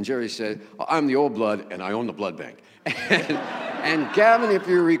 And Jerry said, "I'm the old blood, and I own the blood bank." And Gavin, if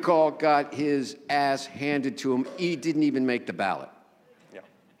you recall, got his ass handed to him. He didn't even make the ballot. Yeah.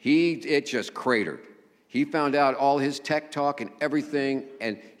 It just cratered. He found out all his tech talk and everything,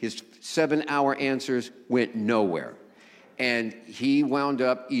 and his 7-hour answers went nowhere. And he wound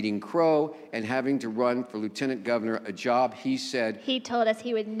up eating crow and having to run for lieutenant governor, a job he said... He told us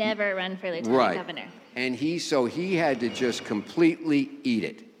he would never run for lieutenant governor. And he had to just completely eat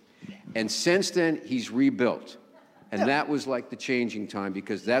it. And since then, he's rebuilt. And that was like the changing time,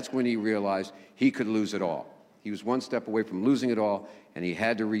 because that's when he realized he could lose it all. He was one step away from losing it all, and he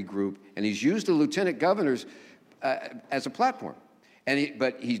had to regroup. And he's used the lieutenant governors as a platform.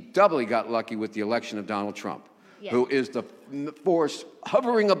 But he doubly got lucky with the election of Donald Trump, who is the force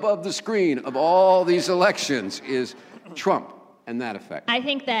hovering above the screen of all these elections, is Trump. And that effect. I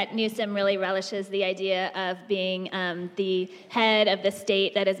think that Newsom really relishes the idea of being the head of the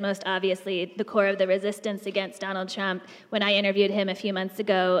state that is most obviously the core of the resistance against Donald Trump. When I interviewed him a few months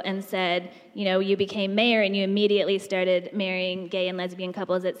ago and said, you know, you became mayor and you immediately started marrying gay and lesbian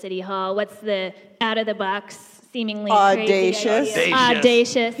couples at City Hall. What's the out-of-the-box, seemingly audacious crazy idea?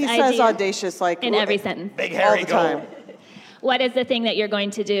 Audacious. He says audacious like in every sentence. Big hairy all the time. what is the thing that you're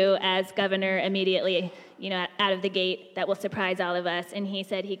going to do as governor immediately, out of the gate that will surprise all of us? And he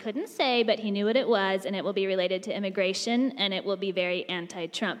said he couldn't say, but he knew what it was, and it will be related to immigration, and it will be very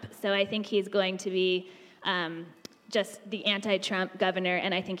anti-Trump. So I think he's going to be just the anti-Trump governor,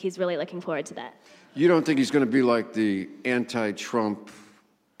 and I think he's really looking forward to that. You don't think he's going to be like the anti-Trump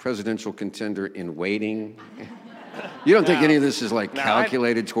presidential contender in waiting? You don't think any of this is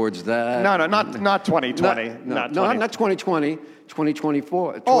calculated towards that? No, not 2020. Not 2020,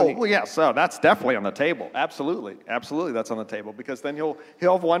 2024. Oh, well, yes, so that's definitely on the table. Absolutely, that's on the table, because then he'll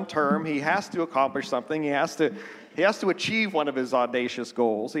have one term. He has to accomplish something. He has to achieve one of his audacious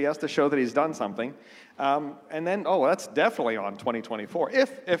goals. He has to show that he's done something, and then that's definitely on 2024.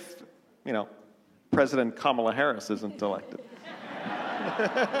 If President Kamala Harris isn't elected.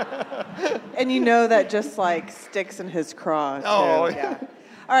 And that just sticks in his craw. Too. Oh, yeah.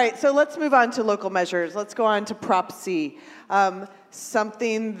 All right, so let's move on to local measures. Let's go on to Prop C,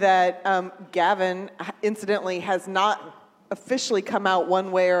 something that Gavin, incidentally, has not officially come out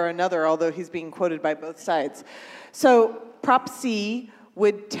one way or another, although he's being quoted by both sides. So Prop C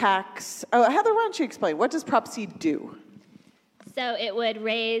would tax... Oh, Heather, why don't you explain? What does Prop C do? So it would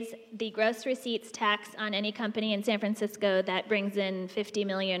raise the gross receipts tax on any company in San Francisco that brings in $50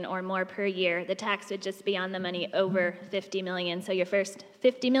 million or more per year. The tax would just be on the money over $50 million. So your first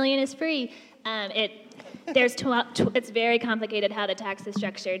 $50 million is free. It's very complicated how the tax is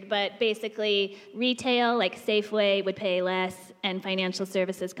structured, but basically retail, like Safeway, would pay less, and financial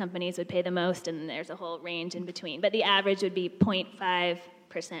services companies would pay the most, and there's a whole range in between. But the average would be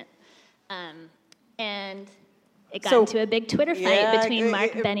 0.5%. And it got into a big Twitter fight between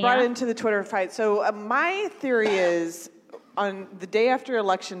Mark Benioff. It brought into the Twitter fight. So my theory is, on the day after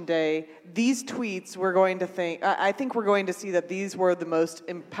Election Day, these tweets we're going to I think we're going to see that these were the most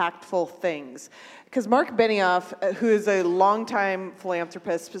impactful things. Because Mark Benioff, who is a longtime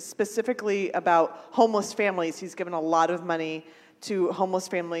philanthropist, specifically about homeless families, he's given a lot of money to homeless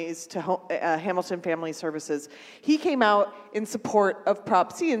families, to Hamilton Family Services. He came out in support of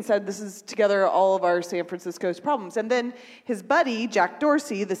Prop C and said, this is together all of our San Francisco's problems. And then his buddy, Jack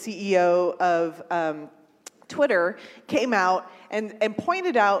Dorsey, the CEO of Twitter, came out and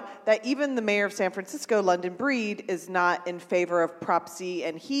pointed out that even the mayor of San Francisco, London Breed, is not in favor of Prop C,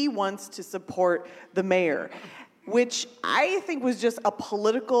 and he wants to support the mayor, which I think was just a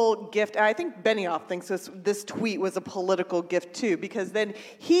political gift. And I think Benioff thinks this tweet was a political gift too, because then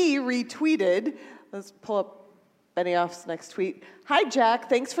he retweeted, let's pull up Benioff's next tweet, "Hi Jack,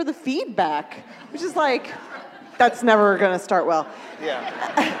 thanks for the feedback," which is that's never gonna start well.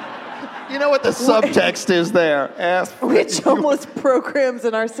 Yeah. You know what the subtext is there? Which homeless programs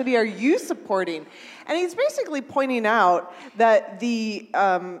in our city are you supporting? And he's basically pointing out that the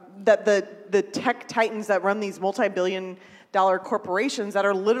tech titans that run these multi-billion-dollar corporations that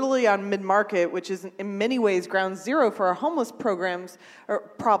are literally on mid-market, which is in many ways ground zero for our homeless programs or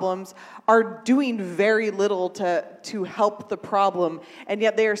problems, are doing very little to help the problem, and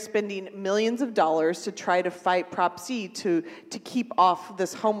yet they are spending millions of dollars to try to fight Prop C to keep off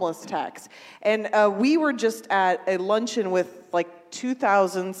this homeless tax. And we were just at a luncheon with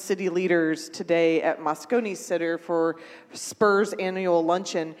 2,000 city leaders today at Moscone Center for Spur's annual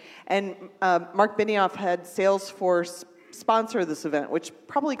luncheon, and Mark Benioff had Salesforce sponsor this event, which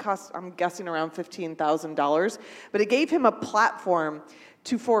probably cost, I'm guessing, around $15,000, but it gave him a platform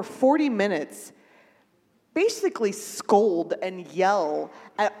to, for 40 minutes, basically scold and yell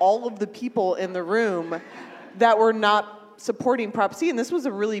at all of the people in the room that were not supporting Prop C, and this was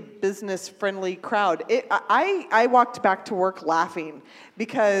a really business-friendly crowd. I walked back to work laughing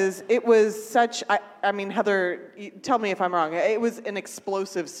because it was such, I mean, Heather, tell me if I'm wrong, it was an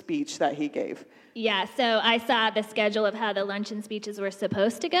explosive speech that he gave. Yeah, so I saw the schedule of how the luncheon speeches were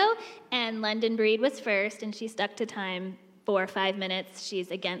supposed to go, and London Breed was first, and she stuck to time. 4 or 5 minutes. She's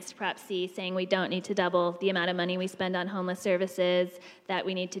against Prop C, saying we don't need to double the amount of money we spend on homeless services, that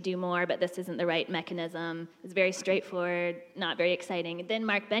we need to do more, but this isn't the right mechanism. It's very straightforward, not very exciting. Then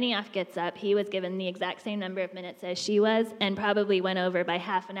Mark Benioff gets up. He was given the exact same number of minutes as she was, and probably went over by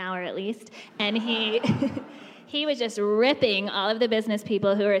half an hour at least. And he was just ripping all of the business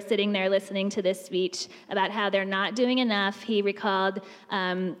people who were sitting there listening to this speech about how they're not doing enough. He recalled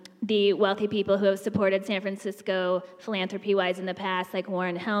the wealthy people who have supported San Francisco philanthropy-wise in the past, like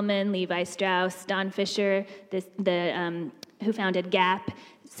Warren Hellman, Levi Strauss, Don Fisher, who founded Gap.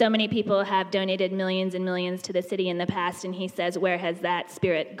 so many people have donated millions and millions to the city in the past, and he says, where has that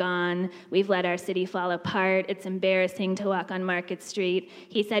spirit gone? We've let our city fall apart. It's embarrassing to walk on Market Street.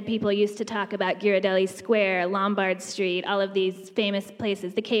 He said people used to talk about Ghirardelli Square, Lombard Street, all of these famous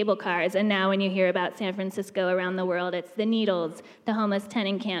places, the cable cars, and now when you hear about San Francisco around the world, it's the Needles, the homeless tent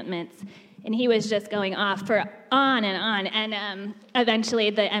encampments. And he was just going off for on, and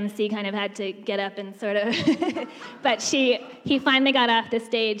eventually the MC kind of had to get up and sort of, but he finally got off the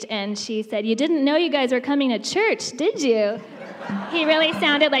stage, and she said, "You didn't know you guys were coming to church, did you?" He really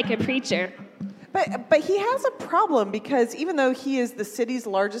sounded like a preacher. But he has a problem, because even though he is the city's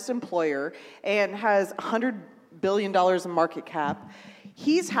largest employer and has $100 billion in market cap,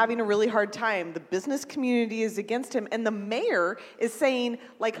 he's having a really hard time. The business community is against him, and the mayor is saying,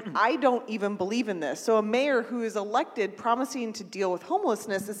 like, I don't even believe in this. So a mayor who is elected promising to deal with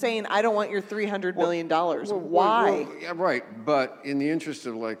homelessness is saying, I don't want your $300 million. Why? Well, yeah, right, but in the interest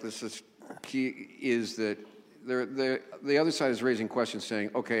of, like, this is key is that the other side is raising questions saying,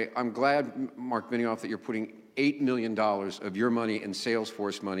 okay, I'm glad, Mark Benioff, that you're putting $8 million of your money and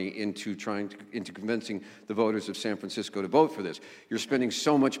Salesforce money into convincing the voters of San Francisco to vote for this. You're spending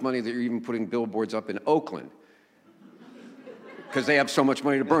so much money that you're even putting billboards up in Oakland because they have so much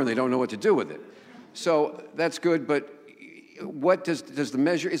money to burn, they don't know what to do with it. So that's good, but what does the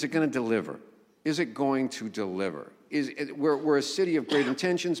measure, is it going to deliver? Is it going to deliver? We're a city of great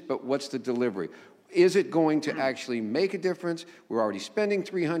intentions, but what's the delivery? Is it going to actually make a difference? We're already spending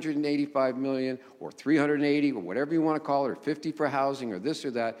 $385 million or $380 or whatever you want to call it, or 50 for housing or this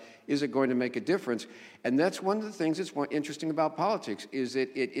or that. Is it going to make a difference? And that's one of the things that's interesting about politics, is that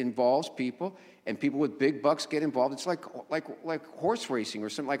it involves people, and people with big bucks get involved. It's like horse racing or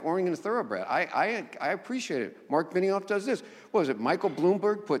something, like owning a thoroughbred. I appreciate it. Mark Benioff does this. What was it? Michael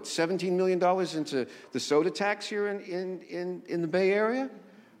Bloomberg put $17 million into the soda tax here in the Bay Area?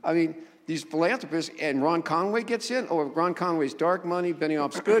 I mean, these philanthropists, and Ron Conway gets in. Oh, Ron Conway's dark money,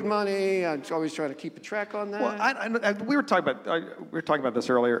 Benioff's good money. I'm always trying to keep a track on that. Well, we were talking about this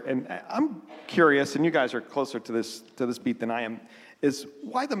earlier, and I'm curious, and you guys are closer to this beat than I am, is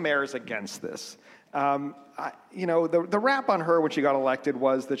why the mayor is against this. The rap on her when she got elected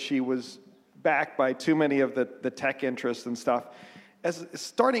was that she was backed by too many of the tech interests and stuff. As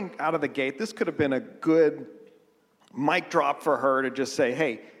starting out of the gate, this could have been a good mic drop for her to just say,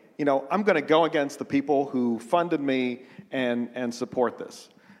 hey, I'm going to go against the people who funded me and support this.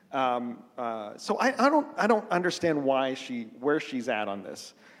 So I don't understand where she's at on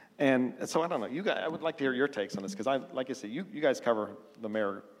this. And so I don't know. You guys, I would like to hear your takes on this, because like I said, you guys cover the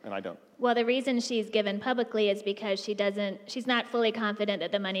mayor and I don't. Well, the reason she's given publicly is because she's not fully confident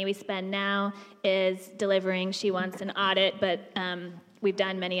that the money we spend now is delivering. She wants an audit, but we've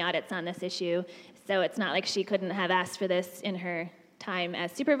done many audits on this issue, so it's not like she couldn't have asked for this in her time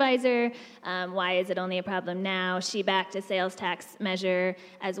as supervisor. Why is it only a problem now? She backed a sales tax measure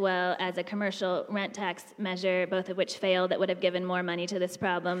as well as a commercial rent tax measure, both of which failed, that would have given more money to this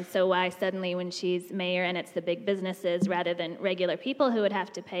problem. So why suddenly, when she's mayor and it's the big businesses rather than regular people who would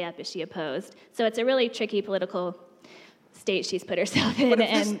have to pay up, is she opposed? So it's a really tricky political state she's put herself in,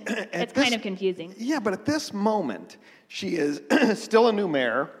 and it's kind of confusing. Yeah, but at this moment, she is still a new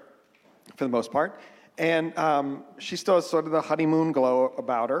mayor, for the most part, and she still has sort of the honeymoon glow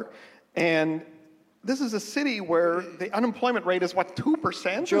about her. And this is a city where the unemployment rate is,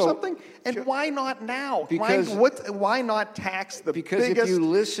 2% or something? And why not now? Why not tax the biggest, if you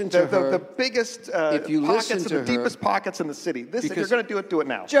listen to her, the biggest pockets, the deepest pockets in the city? If you're going to do it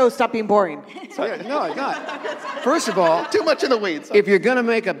now. Joe, stop being boring. No, not. First of all, too much in the weeds. If you're going to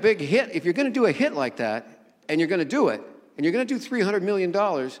make a big hit, if you're going to do a hit like that, and you're going to do it, and you're going to do $300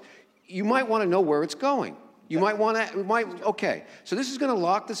 million, you might want to know where it's going. You might want to, okay. So this is going to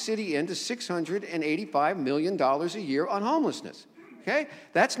lock the city into $685 million a year on homelessness, okay?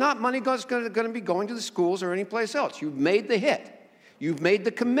 That's not money that's going to be going to the schools or anyplace else. You've made the hit. You've made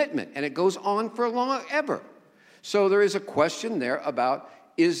the commitment, and it goes on for ever. So there is a question there about,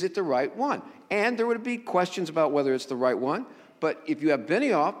 is it the right one? And there would be questions about whether it's the right one. But if you have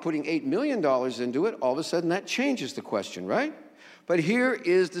Benioff putting $8 million into it, all of a sudden that changes the question, right? But here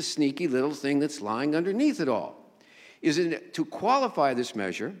is the sneaky little thing that's lying underneath it all. To qualify this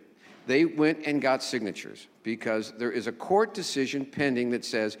measure, they went and got signatures, because there is a court decision pending that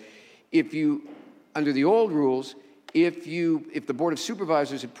says under the old rules, if the Board of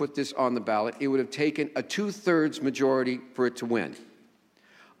Supervisors had put this on the ballot, it would have taken a 2/3 majority for it to win.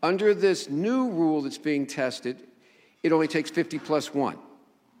 Under this new rule that's being tested, it only takes 50 plus 1.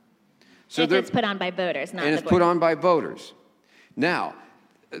 So it's put on by voters, not the board. And it's put on by voters. Now,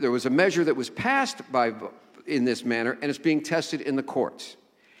 there was a measure that was passed in this manner, and it's being tested in the courts.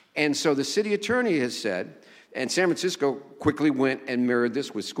 And so the city attorney has said, and San Francisco quickly went and mirrored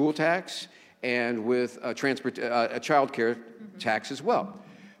this with school tax and with a child care tax as well.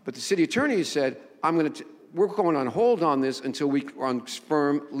 But the city attorney has said, we're going on hold on this until we're on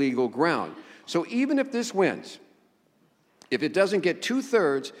firm legal ground. So even if this wins, if it doesn't get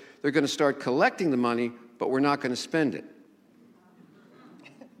 2/3, they're going to start collecting the money, but we're not going to spend it.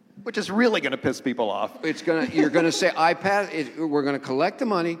 Which is really going to piss people off. You're going to say, we're going to collect the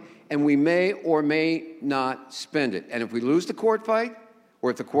money, and we may or may not spend it. And if we lose the court fight,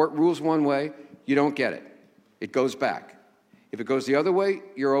 or if the court rules one way, you don't get it. It goes back. If it goes the other way,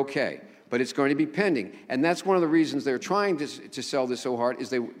 you're okay. But it's going to be pending. And that's one of the reasons they're trying to sell this so hard, is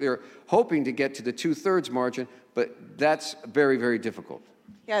they're hoping to get to the 2/3 margin, but that's very, very difficult.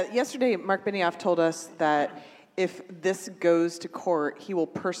 Yeah, yesterday Mark Benioff told us that if this goes to court, he will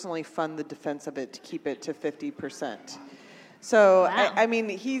personally fund the defense of it to keep it to 50%. So, wow. I mean,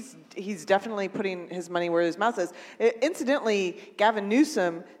 he's definitely putting his money where his mouth is. Incidentally, Gavin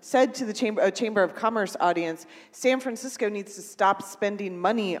Newsom said to the Chamber of Commerce audience, San Francisco needs to stop spending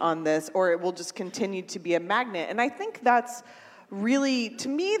money on this or it will just continue to be a magnet. And I think that's really, to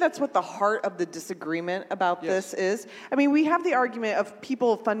me, that's what the heart of the disagreement about this is. I mean, we have the argument of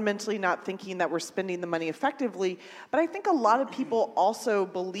people fundamentally not thinking that we're spending the money effectively, but I think a lot of people also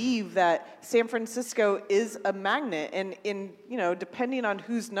believe that San Francisco is a magnet, and depending on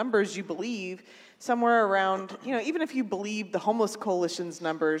whose numbers you believe, somewhere around, even if you believe the Homeless Coalition's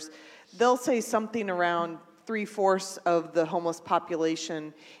numbers, they'll say something around 3/4 of the homeless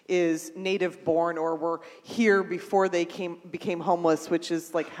population is native born or were here before they became homeless, which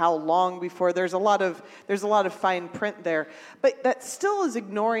is like how long before. There's a lot of fine print there. But that still is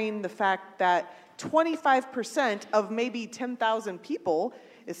ignoring the fact that 25% of maybe 10,000 people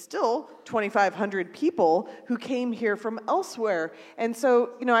is still 2,500 people who came here from elsewhere. And so,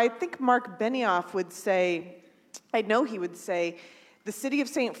 I think Mark Benioff would say, I know he would say, the city of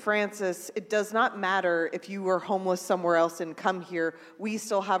St. Francis, it does not matter if you were homeless somewhere else and come here, we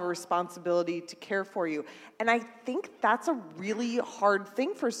still have a responsibility to care for you. And I think that's a really hard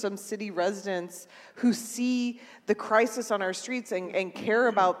thing for some city residents who see the crisis on our streets and care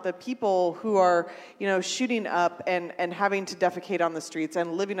about the people who are, shooting up and having to defecate on the streets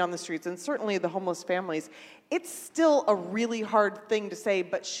and living on the streets, and certainly the homeless families. It's still a really hard thing to say,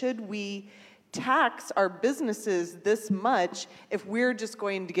 but should we tax our businesses this much if we're just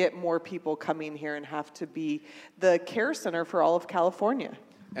going to get more people coming here and have to be the care center for all of California?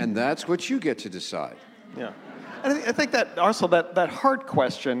 And that's what you get to decide. Yeah. And I think that also that hard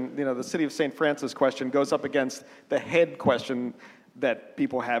question, the city of St. Francis question, goes up against the head question that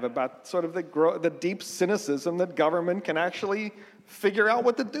people have about sort of the deep cynicism that government can actually figure out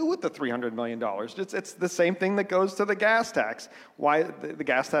what to do with the $300 million. It's the same thing that goes to the gas tax. Why the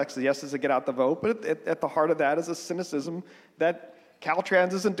gas tax, yes, is to get out the vote, but at the heart of that is a cynicism that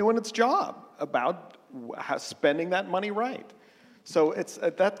Caltrans isn't doing its job about spending that money right. So it's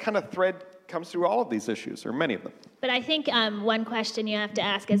that kind of thread comes through all of these issues, or many of them. But I think one question you have to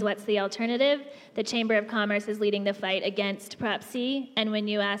ask is, what's the alternative? The Chamber of Commerce is leading the fight against Prop C, and when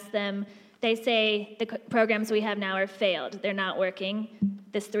you ask them, they say the programs we have now are failed. They're not working.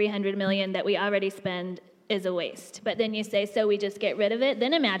 This $300 million that we already spend is a waste. But then you say, so we just get rid of it?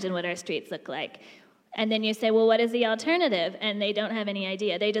 Then imagine what our streets look like. And then you say, well, what is the alternative? And they don't have any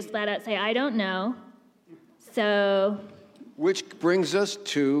idea. They just flat out say, I don't know. So... Which brings us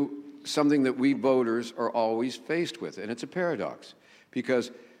to something that we voters are always faced with, and it's a paradox.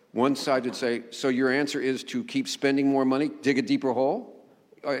 Because one side would say, so your answer is to keep spending more money, dig a deeper hole?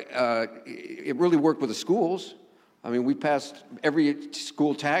 It really worked with the schools. I mean, we passed every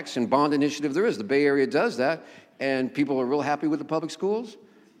school tax and bond initiative there is. The Bay Area does that, and people are real happy with the public schools.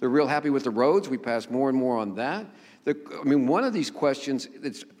 They're real happy with the roads. We passed more and more on that. One of these questions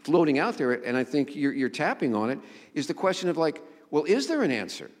that's floating out there, and I think you're tapping on it, is the question of well, is there an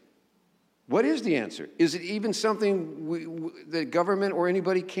answer? What is the answer? Is it even something that government or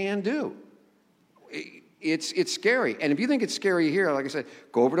anybody can do? It's scary. And if you think it's scary here, like I said,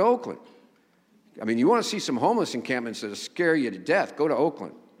 go over to Oakland. I mean, you want to see some homeless encampments that scare you to death, go to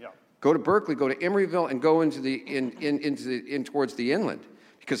Oakland. Yeah. Go to Berkeley, go to Emeryville, and go into towards the inland.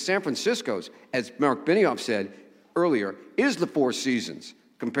 Because San Francisco's, as Mark Benioff said earlier, is the Four Seasons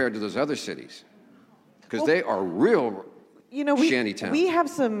compared to those other cities. Because they are real shantytown. we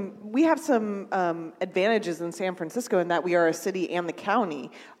have some advantages in San Francisco in that we are a city and the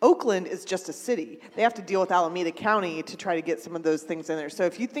county. Oakland is just a city. They have to deal with Alameda County to try to get some of those things in there. So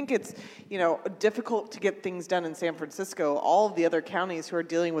if you think it's difficult to get things done in San Francisco, all of the other counties who are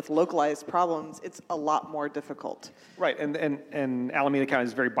dealing with localized problems, it's a lot more difficult. Right, and Alameda County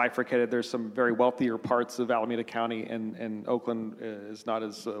is very bifurcated. There's some very wealthier parts of Alameda County, and Oakland is not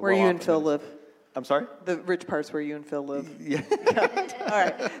as Where you and Phil live? I'm sorry? The rich parts where you and Phil live. Yeah. All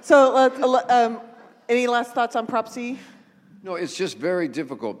right. So any last thoughts on Prop C? No, it's just very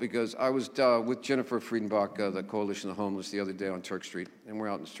difficult because I was with Jennifer Friedenbach, the Coalition of the Homeless, the other day on Turk Street, and we're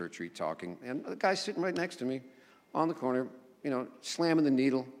out in Turk Street talking, and the guy's sitting right next to me on the corner, slamming the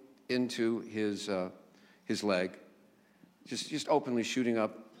needle into his leg, just openly shooting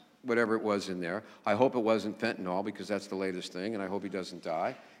up whatever it was in there. I hope it wasn't fentanyl because that's the latest thing, and I hope he doesn't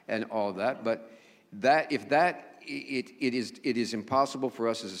die and all of that. But it is impossible for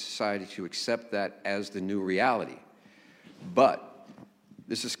us as a society to accept that as the new reality. But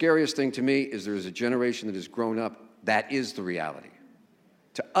the scariest thing to me is there is a generation that has grown up that is the reality.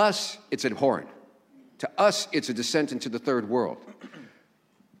 To us, it's abhorrent. To us, it's a descent into the third world.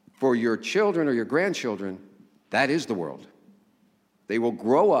 For your children or your grandchildren, that is the world. They will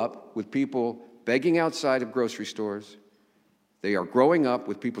grow up with people begging outside of grocery stores. They are growing up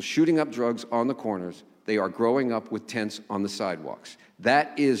with people shooting up drugs on the corners. They are growing up with tents on the sidewalks.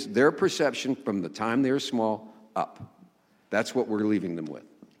 That is their perception from the time they're small up. That's what we're leaving them with.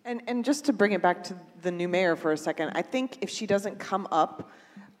 And just to bring it back to the new mayor for a second, I think if she doesn't come up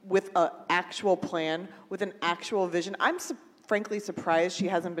with an actual plan, with an actual vision, I'm frankly surprised she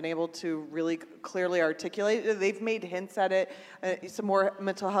hasn't been able to really clearly articulate it. They've made hints at it, some more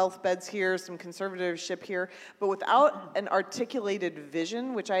mental health beds here, some conservatorship here, but without an articulated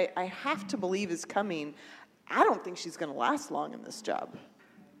vision, which I have to believe is coming, I don't think she's going to last long in this job.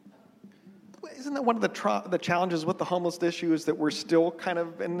 Isn't that one of the challenges with the homeless issue is that we're still kind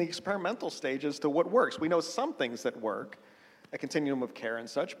of in the experimental stage as to what works? We know some things that work, a continuum of care and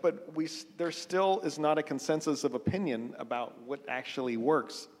such, but there still is not a consensus of opinion about what actually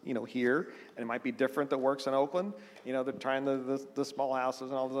works, here, and it might be different that works in Oakland. They're trying the small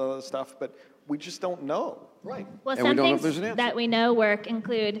houses and all the other stuff, but we just don't know. Right. Well, and some things that we know work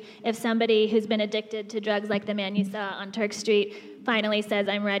include if somebody who's been addicted to drugs, like the man you saw on Turk Street, finally says,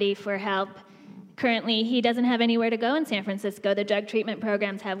 "I'm ready for help." Currently, he doesn't have anywhere to go in San Francisco. The drug treatment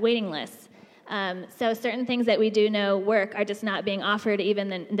programs have waiting lists. So certain things that we do know work are just not being offered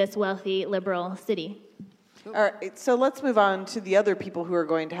even in this wealthy, liberal city. All right, so let's move on to the other people who are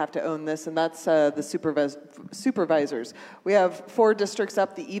going to have to own this, and that's the supervisors. We have 4 districts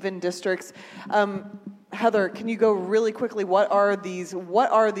up, the even districts. Heather, can you go really quickly? What are these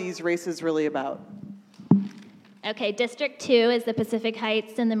races really about? Okay, District 2 is the Pacific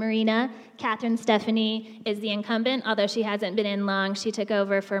Heights and the Marina. Catherine Stephanie is the incumbent, although she hasn't been in long. She took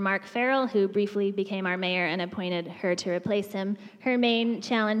over for Mark Farrell, who briefly became our mayor, and appointed her to replace him. Her main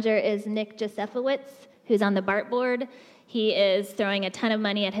challenger is Nick Josefowicz, who's on the BART board. He is throwing a ton of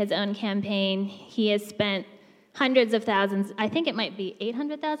money at his own campaign. He has spent hundreds of thousands, I think it might be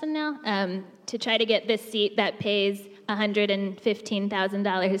 $800,000 now, to try to get this seat that pays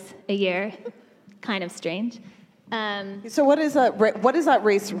 $115,000 a year. Kind of strange. So what is that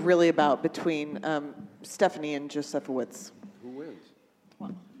race really about between Stephanie and Josefowicz? Who wins?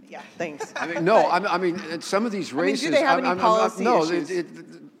 Well, yeah, thanks. Some of these races. Do they have any policy issues?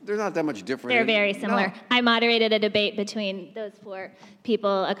 They're not that much different. They're very similar. No. I moderated a debate between those 4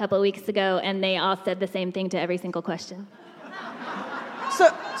 people a couple of weeks ago, and they all said the same thing to every single question.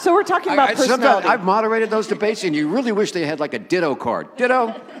 So we're talking about personality. I've moderated those debates, and you really wish they had like a ditto card.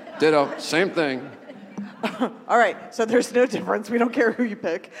 Ditto, same thing. All right, so there's no difference. We don't care who you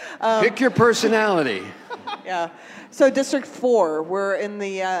pick. Pick your personality. Yeah. So District 4, we're in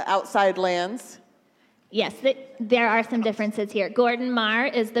the outside lands. Yes, there are some differences here. Gordon Marr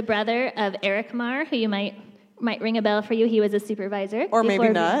is the brother of Eric Marr, who you might ring a bell for you. He was a supervisor. Or maybe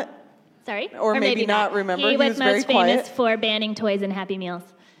not. Sorry? Or maybe not, remember. He was very most quiet. famous for banning toys and Happy Meals.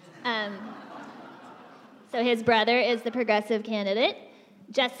 So his brother is the progressive candidate.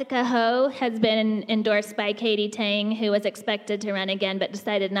 Jessica Ho has been endorsed by Katie Tang, who was expected to run again but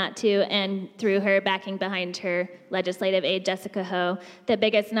decided not to, and threw her backing behind her legislative aide, Jessica Ho. The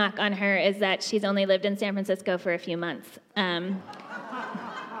biggest knock on her is that she's only lived in San Francisco for a few months.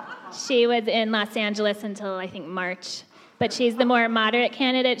 She was in Los Angeles until, I think, March. But she's the more moderate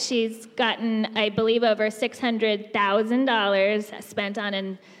candidate. She's gotten, I believe, over $600,000 spent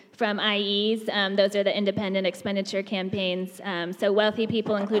on from IEs. Those are the independent expenditure campaigns. So wealthy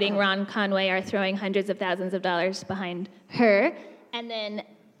people, including Ron Conway, are throwing hundreds of thousands of dollars behind her. And then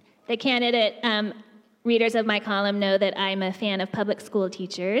the candidate, readers of my column know that I'm a fan of public school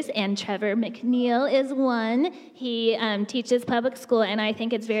teachers, and Trevor McNeil is one. He teaches public school, and I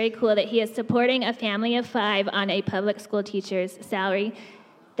think it's very cool that he is supporting a family of 5 on a public school teacher's salary.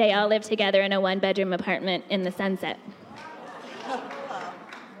 They all live together in a 1-bedroom apartment in the Sunset.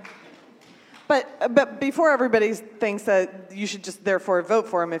 But before everybody thinks that you should just therefore vote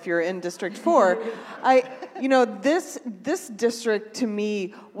for him if you're in District 4, this district to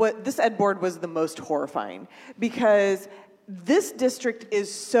me, this ed board was the most horrifying because this district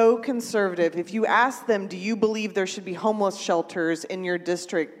is so conservative. If you ask them, do you believe there should be homeless shelters in your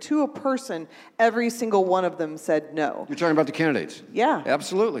district, to a person, every single one of them said no. You're talking about the candidates? Yeah.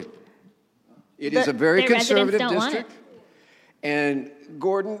 Absolutely. It is a very conservative district. And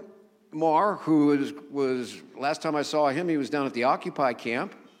Gordon Marr, who was, last time I saw him, he was down at the Occupy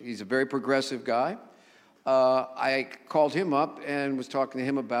camp. He's a very progressive guy. I called him up and was talking to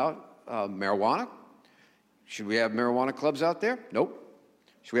him about marijuana. Should we have marijuana clubs out there? Nope.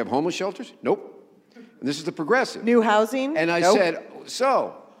 Should we have homeless shelters? Nope. And this is the progressive. New housing? And I nope. said,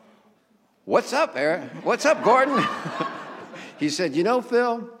 so, what's up, Eric? What's up, Gordon? He said,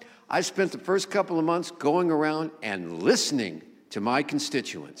 Phil, I spent the first couple of months going around and listening to my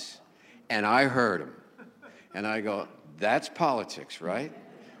constituents. And I heard him. And I go, that's politics, right?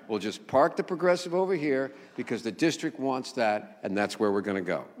 We'll just park the progressive over here because the district wants that, and that's where we're going to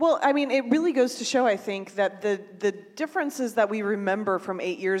go. Well, I mean, it really goes to show, I think, that the differences that we remember from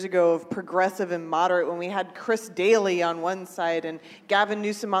 8 years ago of progressive and moderate, when we had Chris Daly on one side and Gavin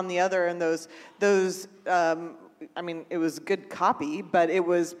Newsom on the other, and those I mean, it was good copy, but it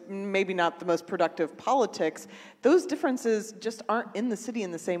was maybe not the most productive politics. Those differences just aren't in the city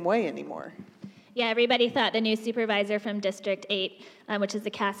in the same way anymore. Yeah, everybody thought the new supervisor from District 8, which is the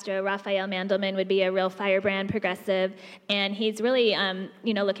Castro, Raphael Mandelman, would be a real firebrand progressive. And he's really,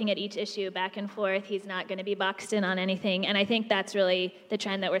 looking at each issue back and forth. He's not going to be boxed in on anything. And I think that's really the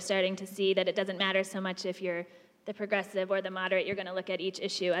trend that we're starting to see, that it doesn't matter so much if you're the progressive or the moderate. You're going to look at each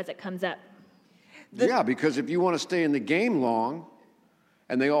issue as it comes up. Yeah, because if you want to stay in the game long,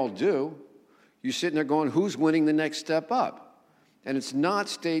 and they all do, you're sitting there going, who's winning the next step up? And it's not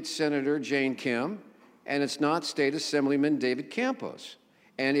State Senator Jane Kim, and it's not State Assemblyman David Campos,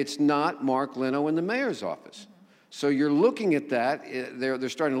 and it's not Mark Leno in the mayor's office. So you're looking at that, they're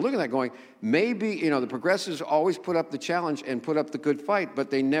starting to look at that going, maybe, the progressives always put up the challenge and put up the good fight, but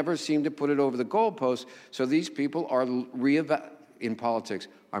they never seem to put it over the goalpost, so these people are in politics,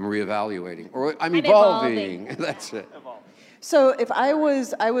 I'm reevaluating, or I'm evolving. That's it. So if I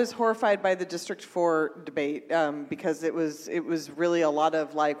was horrified by the District 4 debate because it was really a lot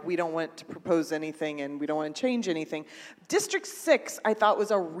of like, we don't want to propose anything and we don't want to change anything. District 6 I thought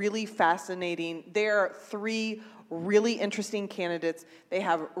was a really fascinating. There are 3 really interesting candidates. They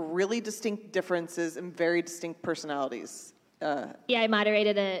have really distinct differences and very distinct personalities. Yeah, I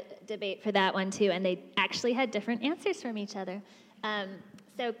moderated a debate for that one too, and they actually had different answers from each other.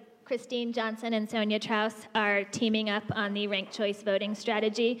 So Christine Johnson and Sonia Traus are teaming up on the ranked choice voting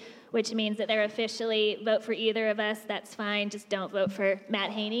strategy, which means that they're officially vote for either of us. That's fine. Just don't vote for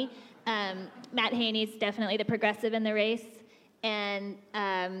Matt Haney. Matt Haney's definitely the progressive in the race. And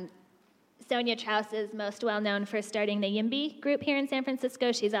Sonia Traus is most well known for starting the YIMBY group here in San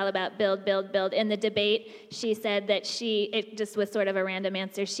Francisco. She's all about build, build, build. In the debate, she said that it just was sort of a random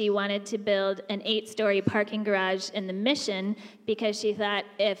answer. She wanted to build an 8-story parking garage in the Mission because she thought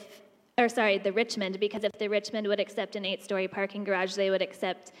the Richmond, because if the Richmond would accept an 8-story parking garage, they would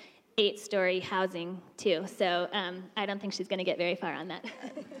accept 8-story housing too. So I don't think she's going to get very far on that.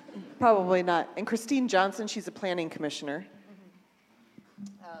 Probably not. And Christine Johnson, she's a planning commissioner.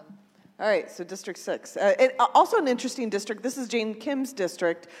 All right, so District 6. Also an interesting district, this is Jane Kim's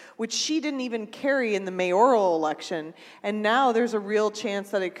district, which she didn't even carry in the mayoral election, and now there's a real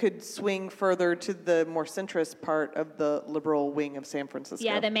chance that it could swing further to the more centrist part of the liberal wing of San Francisco.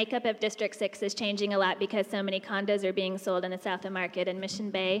 Yeah, the makeup of District 6 is changing a lot because so many condos are being sold in the South of Market and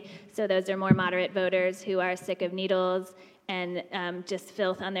Mission Bay, so those are more moderate voters who are sick of needles and just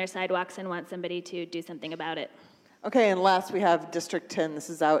filth on their sidewalks and want somebody to do something about it. Okay, and last we have District 10. This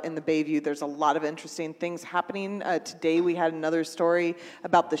is out in the Bayview. There's a lot of interesting things happening. Today we had another story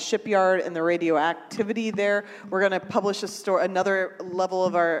about the shipyard and the radioactivity there. We're going to publish another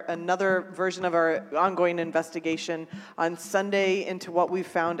version of our ongoing investigation on Sunday into what we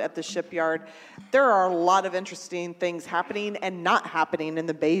found at the shipyard. There are a lot of interesting things happening and not happening in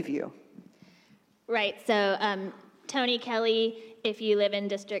the Bayview. Right, so Tony Kelly if you live in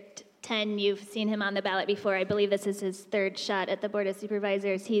District 10, you've seen him on the ballot before. I believe this is his third shot at the Board of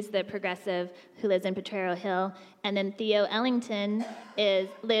Supervisors. He's the progressive who lives in Potrero Hill. And then Theo Ellington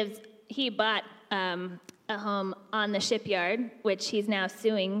he bought a home on the shipyard, which he's now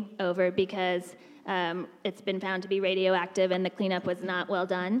suing over because it's been found to be radioactive and the cleanup was not well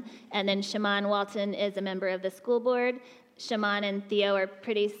done. And then Shaman Walton is a member of the school board. Shaman and Theo are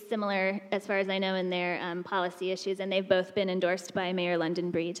pretty similar, as far as I know, in their policy issues, and they've both been endorsed by Mayor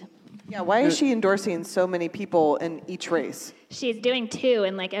London Breed. Yeah, why is she endorsing so many people in each race? She's doing 2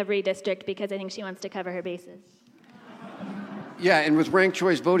 in like every district because I think she wants to cover her bases. Yeah, and with ranked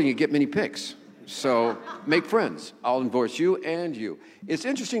choice voting, you get many picks. So make friends. I'll endorse you and you. It's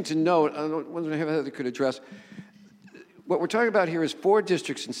interesting to note, I wonder if Heather could address, what we're talking about here is 4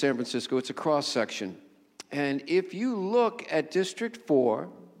 districts in San Francisco. It's a cross-section. And if you look at District 4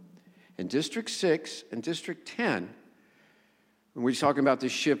 and District 6 and District 10, when we're talking about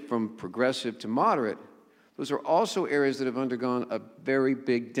this shift from progressive to moderate, those are also areas that have undergone a very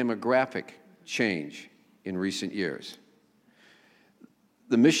big demographic change in recent years.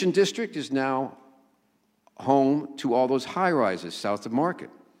 The Mission District is now home to all those high-rises south of Market,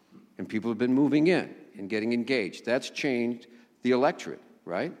 and people have been moving in and getting engaged. That's changed the electorate,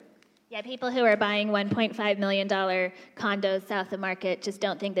 right? Yeah, people who are buying $1.5 million condos south of Market just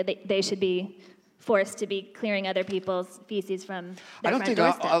don't think that they should be forced to be clearing other people's feces from their front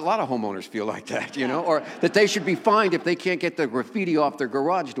doorstep. A lot of homeowners feel like that, you know, or that they should be fined if they can't get the graffiti off their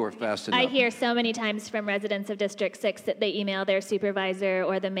garage door fast enough. I hear so many times from residents of District 6 that they email their supervisor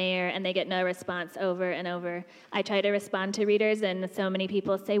or the mayor and they get no response over and over. I try to respond to readers and so many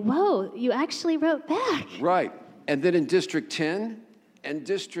people say, whoa, you actually wrote back. Right. And then in District 10 and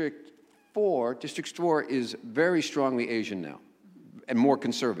District 4 is very strongly Asian now and more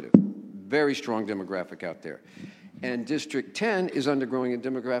conservative. Very strong demographic out there. And District 10 is undergoing a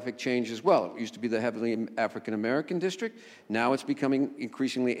demographic change as well. It used to be the heavily African-American district. Now it's becoming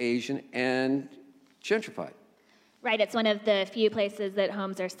increasingly Asian and gentrified. Right, it's one of the few places that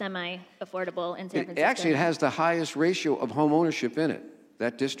homes are semi-affordable in San Francisco. Actually, it has the highest ratio of home ownership in it,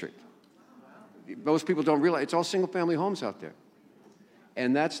 that district. Most people don't realize it's all single-family homes out there.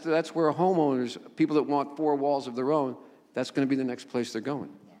 And that's where homeowners, people that want 4 walls of their own, that's going to be the next place they're going.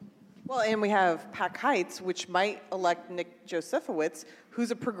 Well, and we have Pac Heights, which might elect Nick Josefowicz,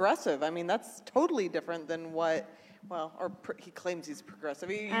 who's a progressive. I mean, that's totally different than what, he claims he's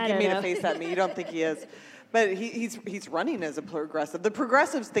progressive. You made a face at me. You don't think he is. But he's running as a progressive. The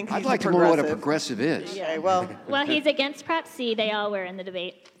progressives think he's a progressive. I'd like to know what a progressive is. Yeah, well, he's against Prop C. They all were in the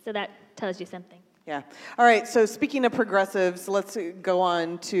debate. So that tells you something. Yeah. All right, so speaking of progressives, let's go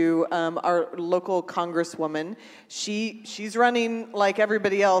on to our local congresswoman. She's running like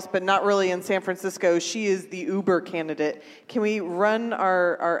everybody else, but not really in San Francisco. She is the Uber candidate. Can we run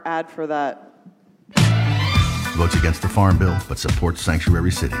our ad for that? Votes against the Farm Bill, but supports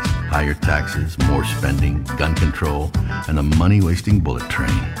sanctuary cities. Higher taxes, more spending, gun control, and a money-wasting bullet train.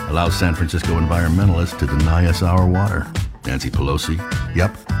 Allows San Francisco environmentalists to deny us our water. Nancy Pelosi,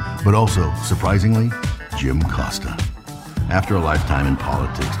 yep, but also, surprisingly, Jim Costa. After a lifetime in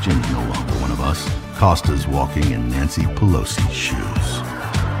politics, Jim's no longer one of us. Costa's walking in Nancy Pelosi's shoes.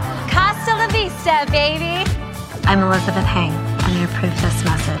 Costa la vista, baby! I'm Elizabeth Heng, and I approve this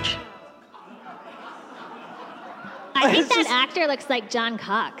message. I think that actor looks like John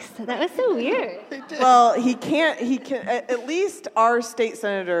Cox. That was so weird. Well, he can, at least our state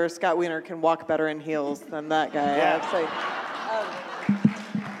senator, Scott Wiener, can walk better in heels than that guy, I have to say.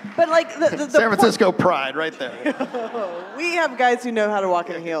 But like the San Francisco pride right there. We have guys who know how to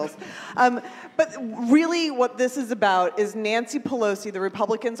walk in heels. But really what this is about is Nancy Pelosi. The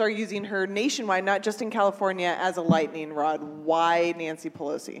Republicans are using her nationwide, not just in California, as a lightning rod. Why Nancy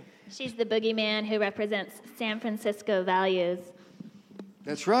Pelosi? She's the boogeyman who represents San Francisco values.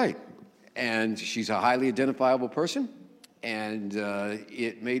 That's right. And she's a highly identifiable person, and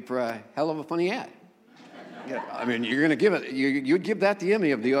it made for a hell of a funny ad. Yeah, I mean, you're going to give it. You'd give that the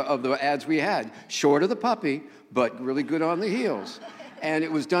Emmy of the ads we had. Short of the puppy, but really good on the heels. And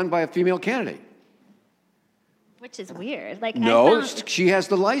it was done by a female candidate. Which is weird. She has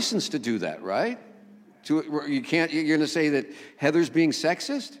the license to do that, right? You can't. You're going to say that Heather's being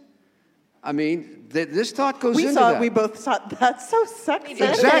sexist? I mean, this thought goes into that. We both thought that's so sexist.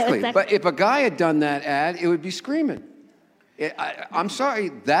 Exactly. But if a guy had done that ad, it would be screaming. I'm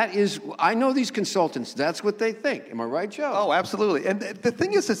sorry, I know these consultants, that's what they think. Am I right, Joe? Oh, absolutely. And the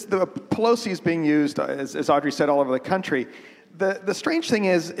thing is the Pelosi is being used, as Audrey said, all over the country. The strange thing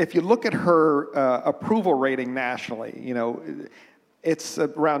is, if you look at her approval rating nationally, it's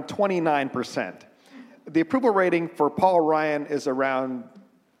around 29%. the approval rating for Paul Ryan is around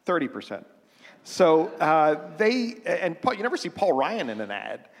 30%. So Paul, you never see Paul Ryan in an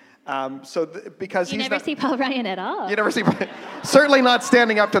ad. Because you never see Paul Ryan at all. You never see, certainly not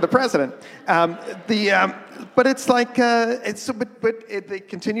standing up to the president. But it's like, they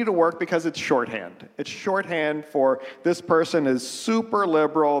continue to work because it's shorthand. It's shorthand for this person is super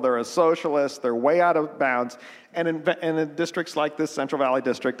liberal, they're a socialist, they're way out of bounds. And in districts like this Central Valley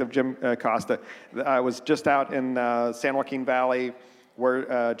district of Jim Costa, I was just out in San Joaquin Valley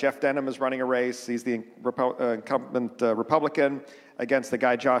where Jeff Denham is running a race. He's the incumbent Republican against the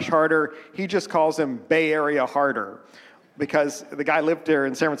guy Josh Harder. He just calls him Bay Area Harder because the guy lived there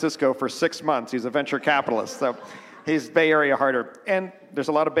in San Francisco for 6 months. He's a venture capitalist, so he's Bay Area Harder. And there's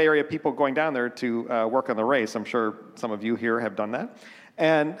a lot of Bay Area people going down there to work on the race. I'm sure some of you here have done that.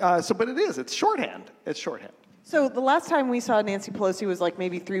 And but it's shorthand. It's shorthand. So the last time we saw Nancy Pelosi was like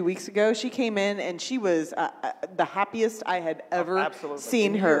maybe 3 weeks ago. She came in and she was the happiest I had ever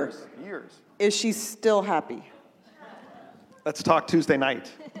seen her. Years. Is she still happy? Let's talk Tuesday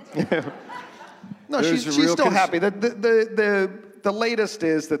night. No, she's still happy. The latest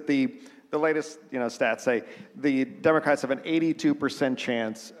is that the latest stats say the Democrats have an 82%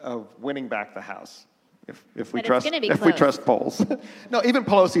 chance of winning back the House. If we trust polls. No, even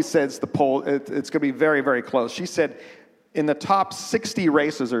Pelosi says the poll it's going to be very, very close. She said in the top 60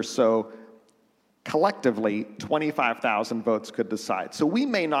 races or so, collectively 25,000 votes could decide. So we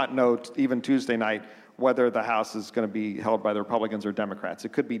may not know even Tuesday night whether the House is going to be held by the Republicans or Democrats.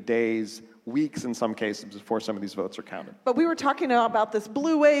 It could be days, weeks in some cases before some of these votes are counted. But we were talking about this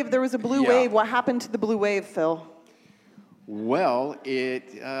blue wave. There was a blue wave. What happened to the blue wave, Phil? Well,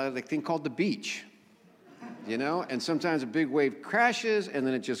 the thing called the beach. And sometimes a big wave crashes and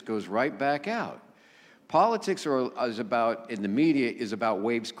then it just goes right back out. Politics is about, in the media, is about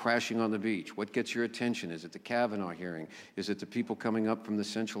waves crashing on the beach. What gets your attention? Is it the Kavanaugh hearing? Is it the people coming up from the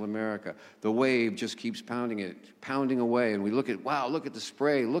Central America? The wave just keeps pounding away, and we look at, wow, look at the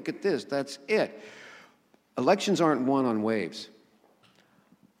spray, look at this, that's it. Elections aren't won on waves.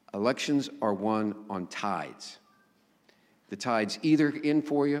 Elections are won on tides. The tide's either in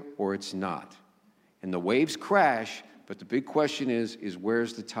for you or it's not. And the waves crash, but the big question is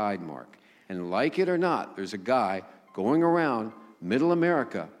where's the tide mark? And like it or not, there's a guy going around middle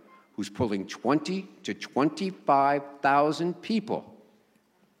America who's pulling 20 to 25,000 people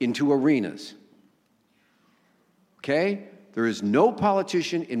into arenas. Okay? There is no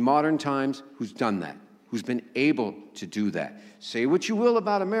politician in modern times who's done that, who's been able to do that. Say what you will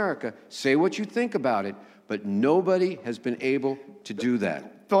about America, say what you think about it, but nobody has been able to do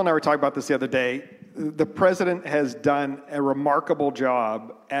that. Phil and I were talking about this the other day. The president has done a remarkable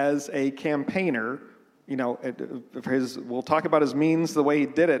job as a campaigner. We'll talk about his means, the way he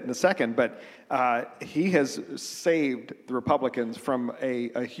did it in a second, but he has saved the Republicans from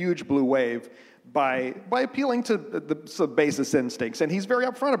a huge blue wave by appealing to the basis instincts, and he's very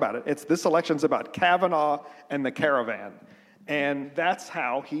upfront about it. This election's about Kavanaugh and the caravan, and that's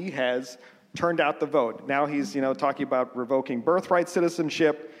how he has turned out the vote. Now he's talking about revoking birthright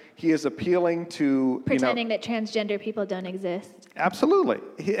citizenship. He is appealing to pretending that transgender people don't exist. Absolutely,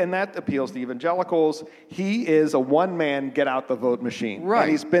 and that appeals to evagelicals. He is a one-man get-out-the-vote machine, right?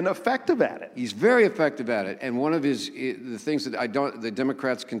 And he's been effective at it. He's very effective at it. And one of the things that the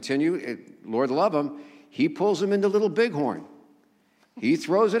Democrats continue, Lord love him, he pulls them into Little Bighorn. He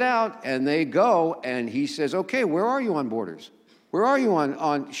throws it out, and they go, and he says, "Okay, where are you on borders? Where are you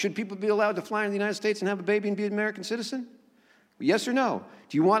on should people be allowed to fly in the United States and have a baby and be an American citizen? Yes or no?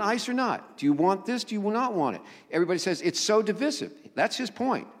 Do you want ICE or not? Do you want this? Do you not want it?" Everybody says it's so divisive. That's his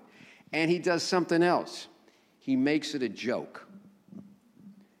point. And he does something else. He makes it a joke,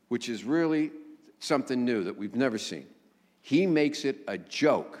 which is really something new that we've never seen. He makes it a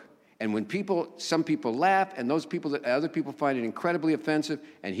joke. And when some people laugh, and other people find it incredibly offensive,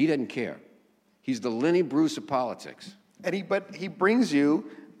 and he doesn't care. He's the Lenny Bruce of politics. But he brings you,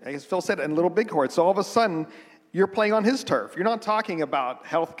 as Phil said, in Little Bighorn. So all of a sudden, you're playing on his turf. You're not talking about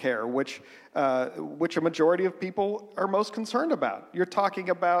health care, which a majority of people are most concerned about. You're talking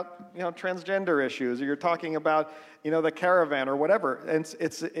about transgender issues, or you're talking about the caravan or whatever. And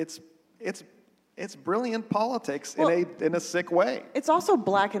it's brilliant politics in a sick way. It's also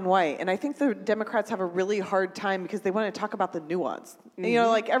black and white, and I think the Democrats have a really hard time because they want to talk about the nuance.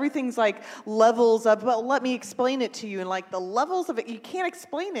 Mm-hmm. Everything's like levels of, well, let me explain it to you, and the levels of it, you can't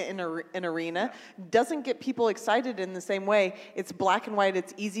explain it in an arena. Doesn't get people excited in the same way. It's black and white.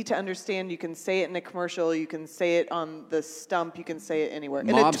 It's easy to understand. You can say it in a commercial. You can say it on the stump. You can say it anywhere.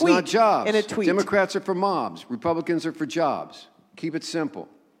 Mobs, in a tweet, not jobs. In a tweet. Democrats are for mobs. Republicans are for jobs. Keep it simple.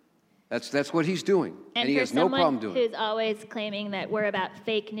 That's what he's doing, and he for has no problem doing it. who's always claiming that we're about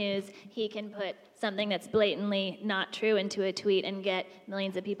fake news, he can put something that's blatantly not true into a tweet and get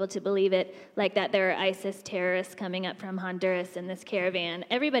millions of people to believe it, like that there are ISIS terrorists coming up from Honduras in this caravan.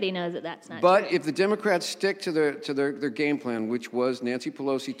 Everybody knows that that's not true. But if the Democrats stick to their game plan, which was Nancy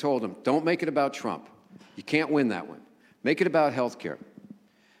Pelosi told them, don't make it about Trump. You can't win that one. Make it about health care.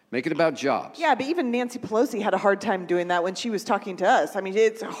 Make it about jobs. Yeah, but even Nancy Pelosi had a hard time doing that when she was talking to us. I mean,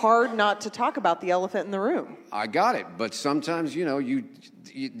 it's hard not to talk about the elephant in the room. I got it, but sometimes,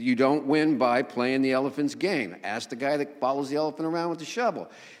 you don't win by playing the elephant's game. Ask the guy that follows the elephant around with the shovel.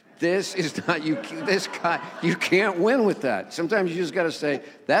 This is not, this guy, you can't win with that. Sometimes you just got to say,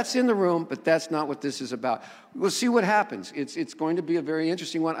 that's in the room, but that's not what this is about. We'll see what happens. It's going to be a very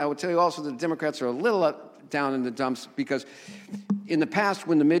interesting one. I will tell you also that the Democrats are a little down in the dumps because in the past,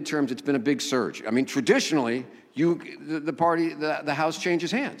 when the midterms, it's been a big surge. I mean, traditionally, the House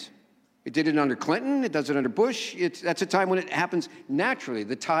changes hands. It did it under Clinton. It does it under Bush. That's a time when it happens naturally.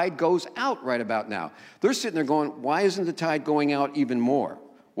 The tide goes out right about now. They're sitting there going, why isn't the tide going out even more?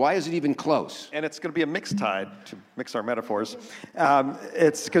 Why is it even close? And it's going to be a mixed tide, to mix our metaphors.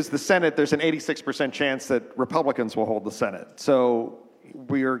 It's because the Senate, there's an 86% chance that Republicans will hold the Senate. So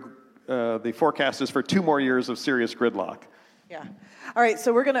the forecast is for 2 more years of serious gridlock. Yeah. All right,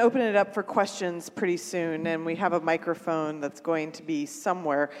 so we're going to open it up for questions pretty soon, and we have a microphone that's going to be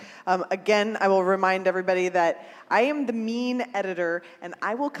somewhere. Again, I will remind everybody that I am the mean editor, and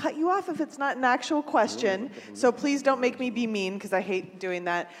I will cut you off if it's not an actual question. So please don't make me be mean, because I hate doing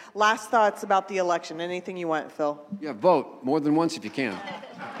that. Last thoughts about the election. Anything you want, Phil? Yeah, vote more than once if you can.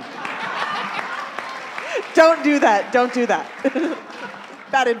 Don't do that. Don't do that.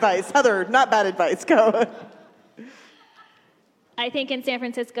 Bad advice. Heather, not bad advice. Go. I think in San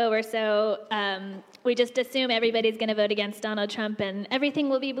Francisco we just assume everybody's going to vote against Donald Trump and everything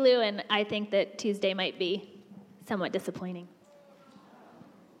will be blue, and I think that Tuesday might be somewhat disappointing.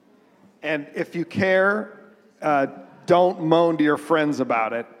 And if you care, don't moan to your friends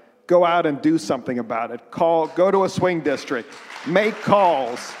about it. Go out and do something about it. Go to a swing district. Make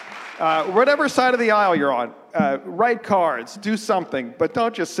calls. Whatever side of the aisle you're on, write cards, do something, but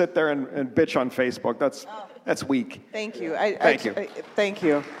don't just sit there and bitch on Facebook. That's weak. Thank you. Thank you. Thank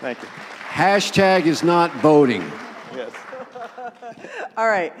you. Thank you. Hashtag is not voting. Yes. All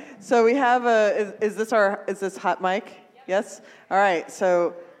right. So we have is this hot mic? Yes? All right.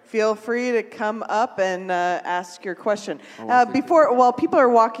 So feel free to come up and ask your question. While people are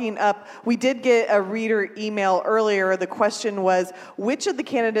walking up, we did get a reader email earlier. The question was, which of the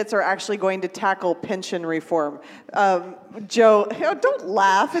candidates are actually going to tackle pension reform? Joe, don't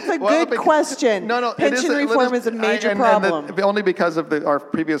laugh. It's a good question. No, pension reform is a major problem. Only because of our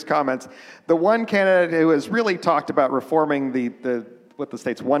previous comments. The one candidate who has really talked about reforming the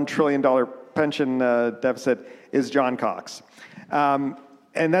state's $1 trillion pension deficit is John Cox.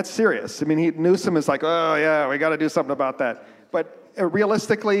 And that's serious. I mean, Newsom is like, oh, yeah, we got to do something about that. But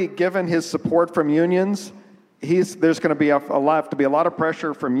realistically, given his support from unions, there's going to be a lot of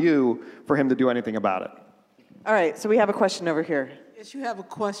pressure from you for him to do anything about it. All right, so we have a question over here. Yes, you have a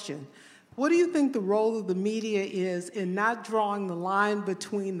question. What do you think the role of the media is in not drawing the line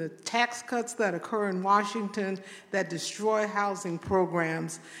between the tax cuts that occur in Washington that destroy housing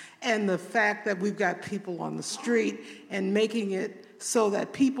programs and the fact that we've got people on the street and making it so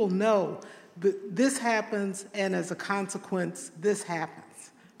that people know this happens and as a consequence, this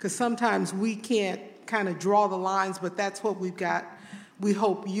happens? Because sometimes we can't kind of draw the lines, but that's what we've got. We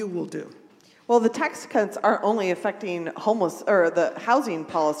hope you will do. Well, the tax cuts aren't only affecting the housing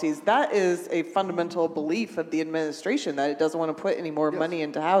policies. That is a fundamental belief of the administration, that it doesn't want to put any more money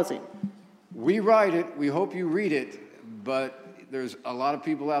into housing. We write it. We hope you read it. But there's a lot of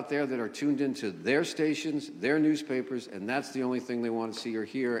people out there that are tuned into their stations, their newspapers, and that's the only thing they want to see or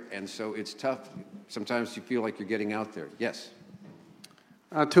hear. And so it's tough. Sometimes you feel like you're getting out there. Yes?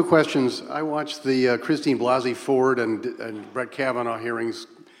 2 questions. I watched the Christine Blasey Ford and Brett Kavanaugh hearings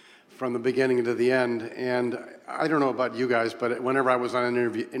from the beginning to the end, and I don't know about you guys, but whenever I was on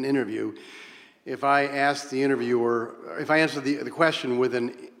an interview, if I asked the interviewer, if I answered the question with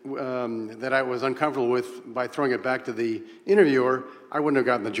that I was uncomfortable with by throwing it back to the interviewer, I wouldn't have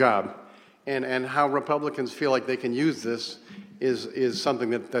gotten the job. And how Republicans feel like they can use this is something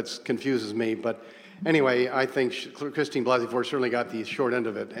that confuses me. But anyway, I think Christine Blasey Ford certainly got the short end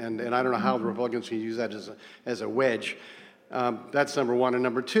of it, and I don't know how the Republicans can use that as a wedge. That's number one. And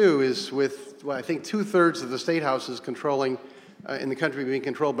number two is I think 2/3 of the state house is controlling in the country being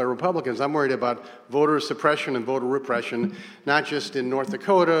controlled by Republicans. I'm worried about voter suppression and voter repression, not just in North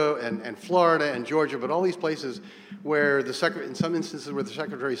Dakota and Florida and Georgia, but all these places where in some instances where the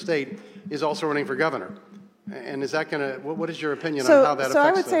Secretary of State is also running for governor. And is that going to, what is your opinion on how that affects? So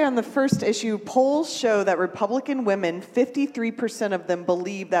I would say on the first issue, polls show that Republican women, 53% of them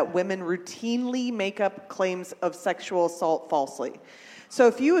believe that women routinely make up claims of sexual assault falsely. So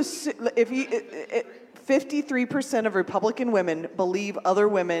if you 53% of Republican women believe other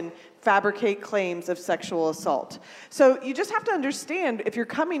women fabricate claims of sexual assault. So you just have to understand, if you're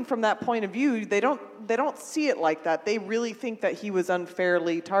coming from that point of view, they don't see it like that. They really think that he was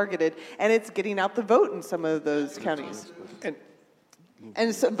unfairly targeted, and it's getting out the vote in some of those counties.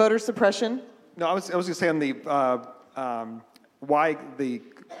 And so voter suppression? No, I was going to say on the why the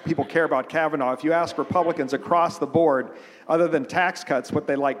people care about Kavanaugh. If you ask Republicans across the board, other than tax cuts, what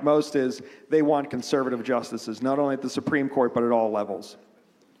they like most is they want conservative justices, not only at the Supreme Court, but at all levels.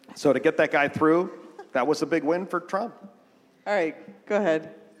 So to get that guy through, that was a big win for Trump. All right, go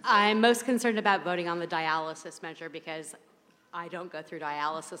ahead. I'm most concerned about voting on the dialysis measure because I don't go through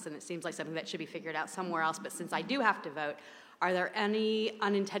dialysis, and it seems like something that should be figured out somewhere else. But since I do have to vote, are there any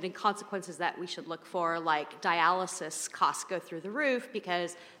unintended consequences that we should look for, like dialysis costs go through the roof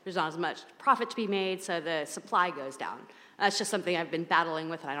because there's not as much profit to be made, so the supply goes down? That's just something I've been battling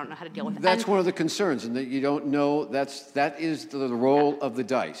with, and I don't know how to deal with it. That's one of the concerns, and that you don't know. That is the role of the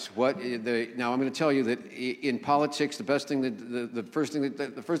dice. Now I'm going to tell you that in politics, the first thing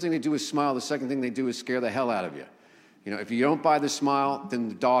they do is smile. The second thing they do is scare the hell out of you. You know, if you don't buy the smile, then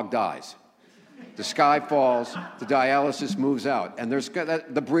the dog dies. The sky falls, the dialysis moves out, and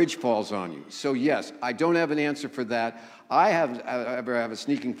the bridge falls on you. So yes, I don't have an answer for that. I have a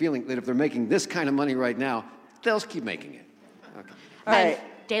sneaking feeling that if they're making this kind of money right now, they'll just keep making it. Okay. All right.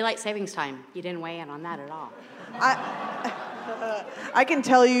 Daylight savings time. You didn't weigh in on that at all. I can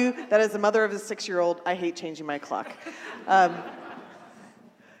tell you that as a mother of a 6-year-old, I hate changing my clock.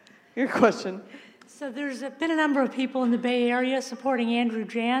 Your question. So there's been a number of people in the Bay Area supporting Andrew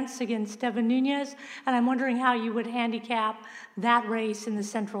Jantz against Devin Nunes, and I'm wondering how you would handicap that race in the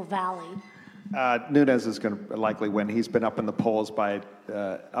Central Valley. Nunes is going to likely win. He's been up in the polls by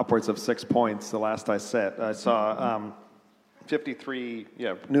upwards of 6 points the last I saw 53.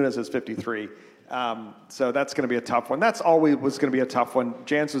 Yeah, Nunes is 53. So that's going to be a tough one. That's always was going to be a tough one.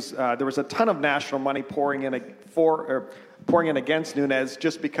 Jantz was there was a ton of national money pouring in against Nunes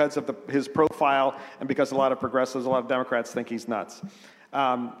just because of his profile and because a lot of progressives, a lot of Democrats think he's nuts.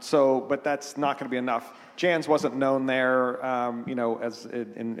 But that's not going to be enough. Jantz wasn't known there, as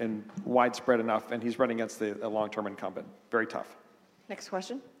in widespread enough, and he's running against a long-term incumbent. Very tough. Next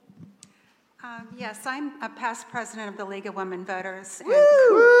question. Yes, I'm a past president of the League of Women Voters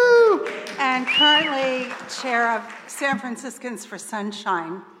and currently chair of San Franciscans for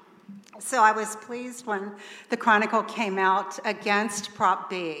Sunshine. So I was pleased when the Chronicle came out against Prop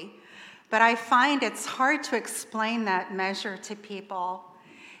B, but I find it's hard to explain that measure to people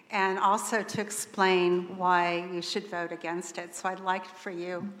and also to explain why you should vote against it. So I'd like for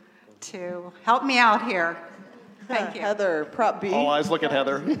you to help me out here. Thank you. Heather, Prop B. All eyes look at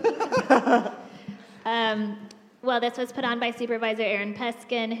Heather. Well, this was put on by Supervisor Aaron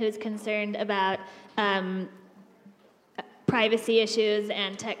Peskin, who's concerned about privacy issues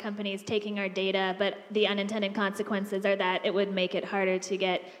and tech companies taking our data, but the unintended consequences are that it would make it harder to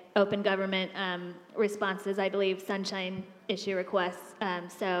get open government responses, I believe, sunshine issue requests.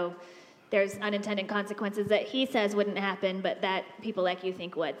 So there's unintended consequences that he says wouldn't happen, but that people like you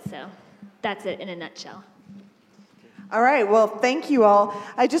think would. So that's it in a nutshell. All right, well, thank you all.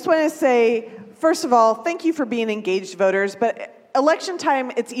 I just want to say, first of all, thank you for being engaged voters, but election time,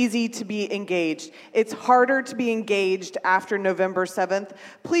 it's easy to be engaged. It's harder to be engaged after November 7th.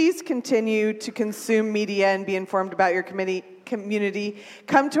 Please continue to consume media and be informed about your community.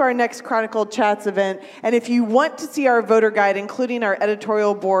 Come to our next Chronicle Chats event, and if you want to see our voter guide, including our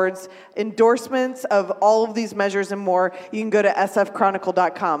editorial boards, endorsements of all of these measures and more, you can go to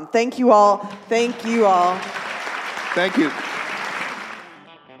sfchronicle.com. Thank you all. Thank you all. Thank you.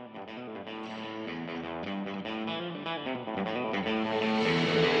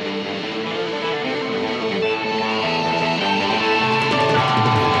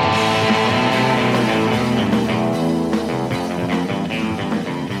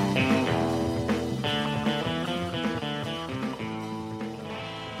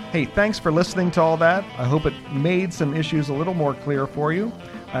 Hey, thanks for listening to all that. I hope it made some issues a little more clear for you.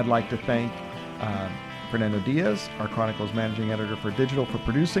 I'd like to thank Fernando Diaz, our Chronicle's managing editor for digital, for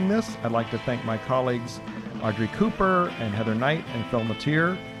producing this. I'd like to thank my colleagues Audrey Cooper and Heather Knight and Phil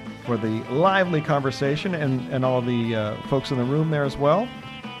Mateer for the lively conversation and all the folks in the room there as well.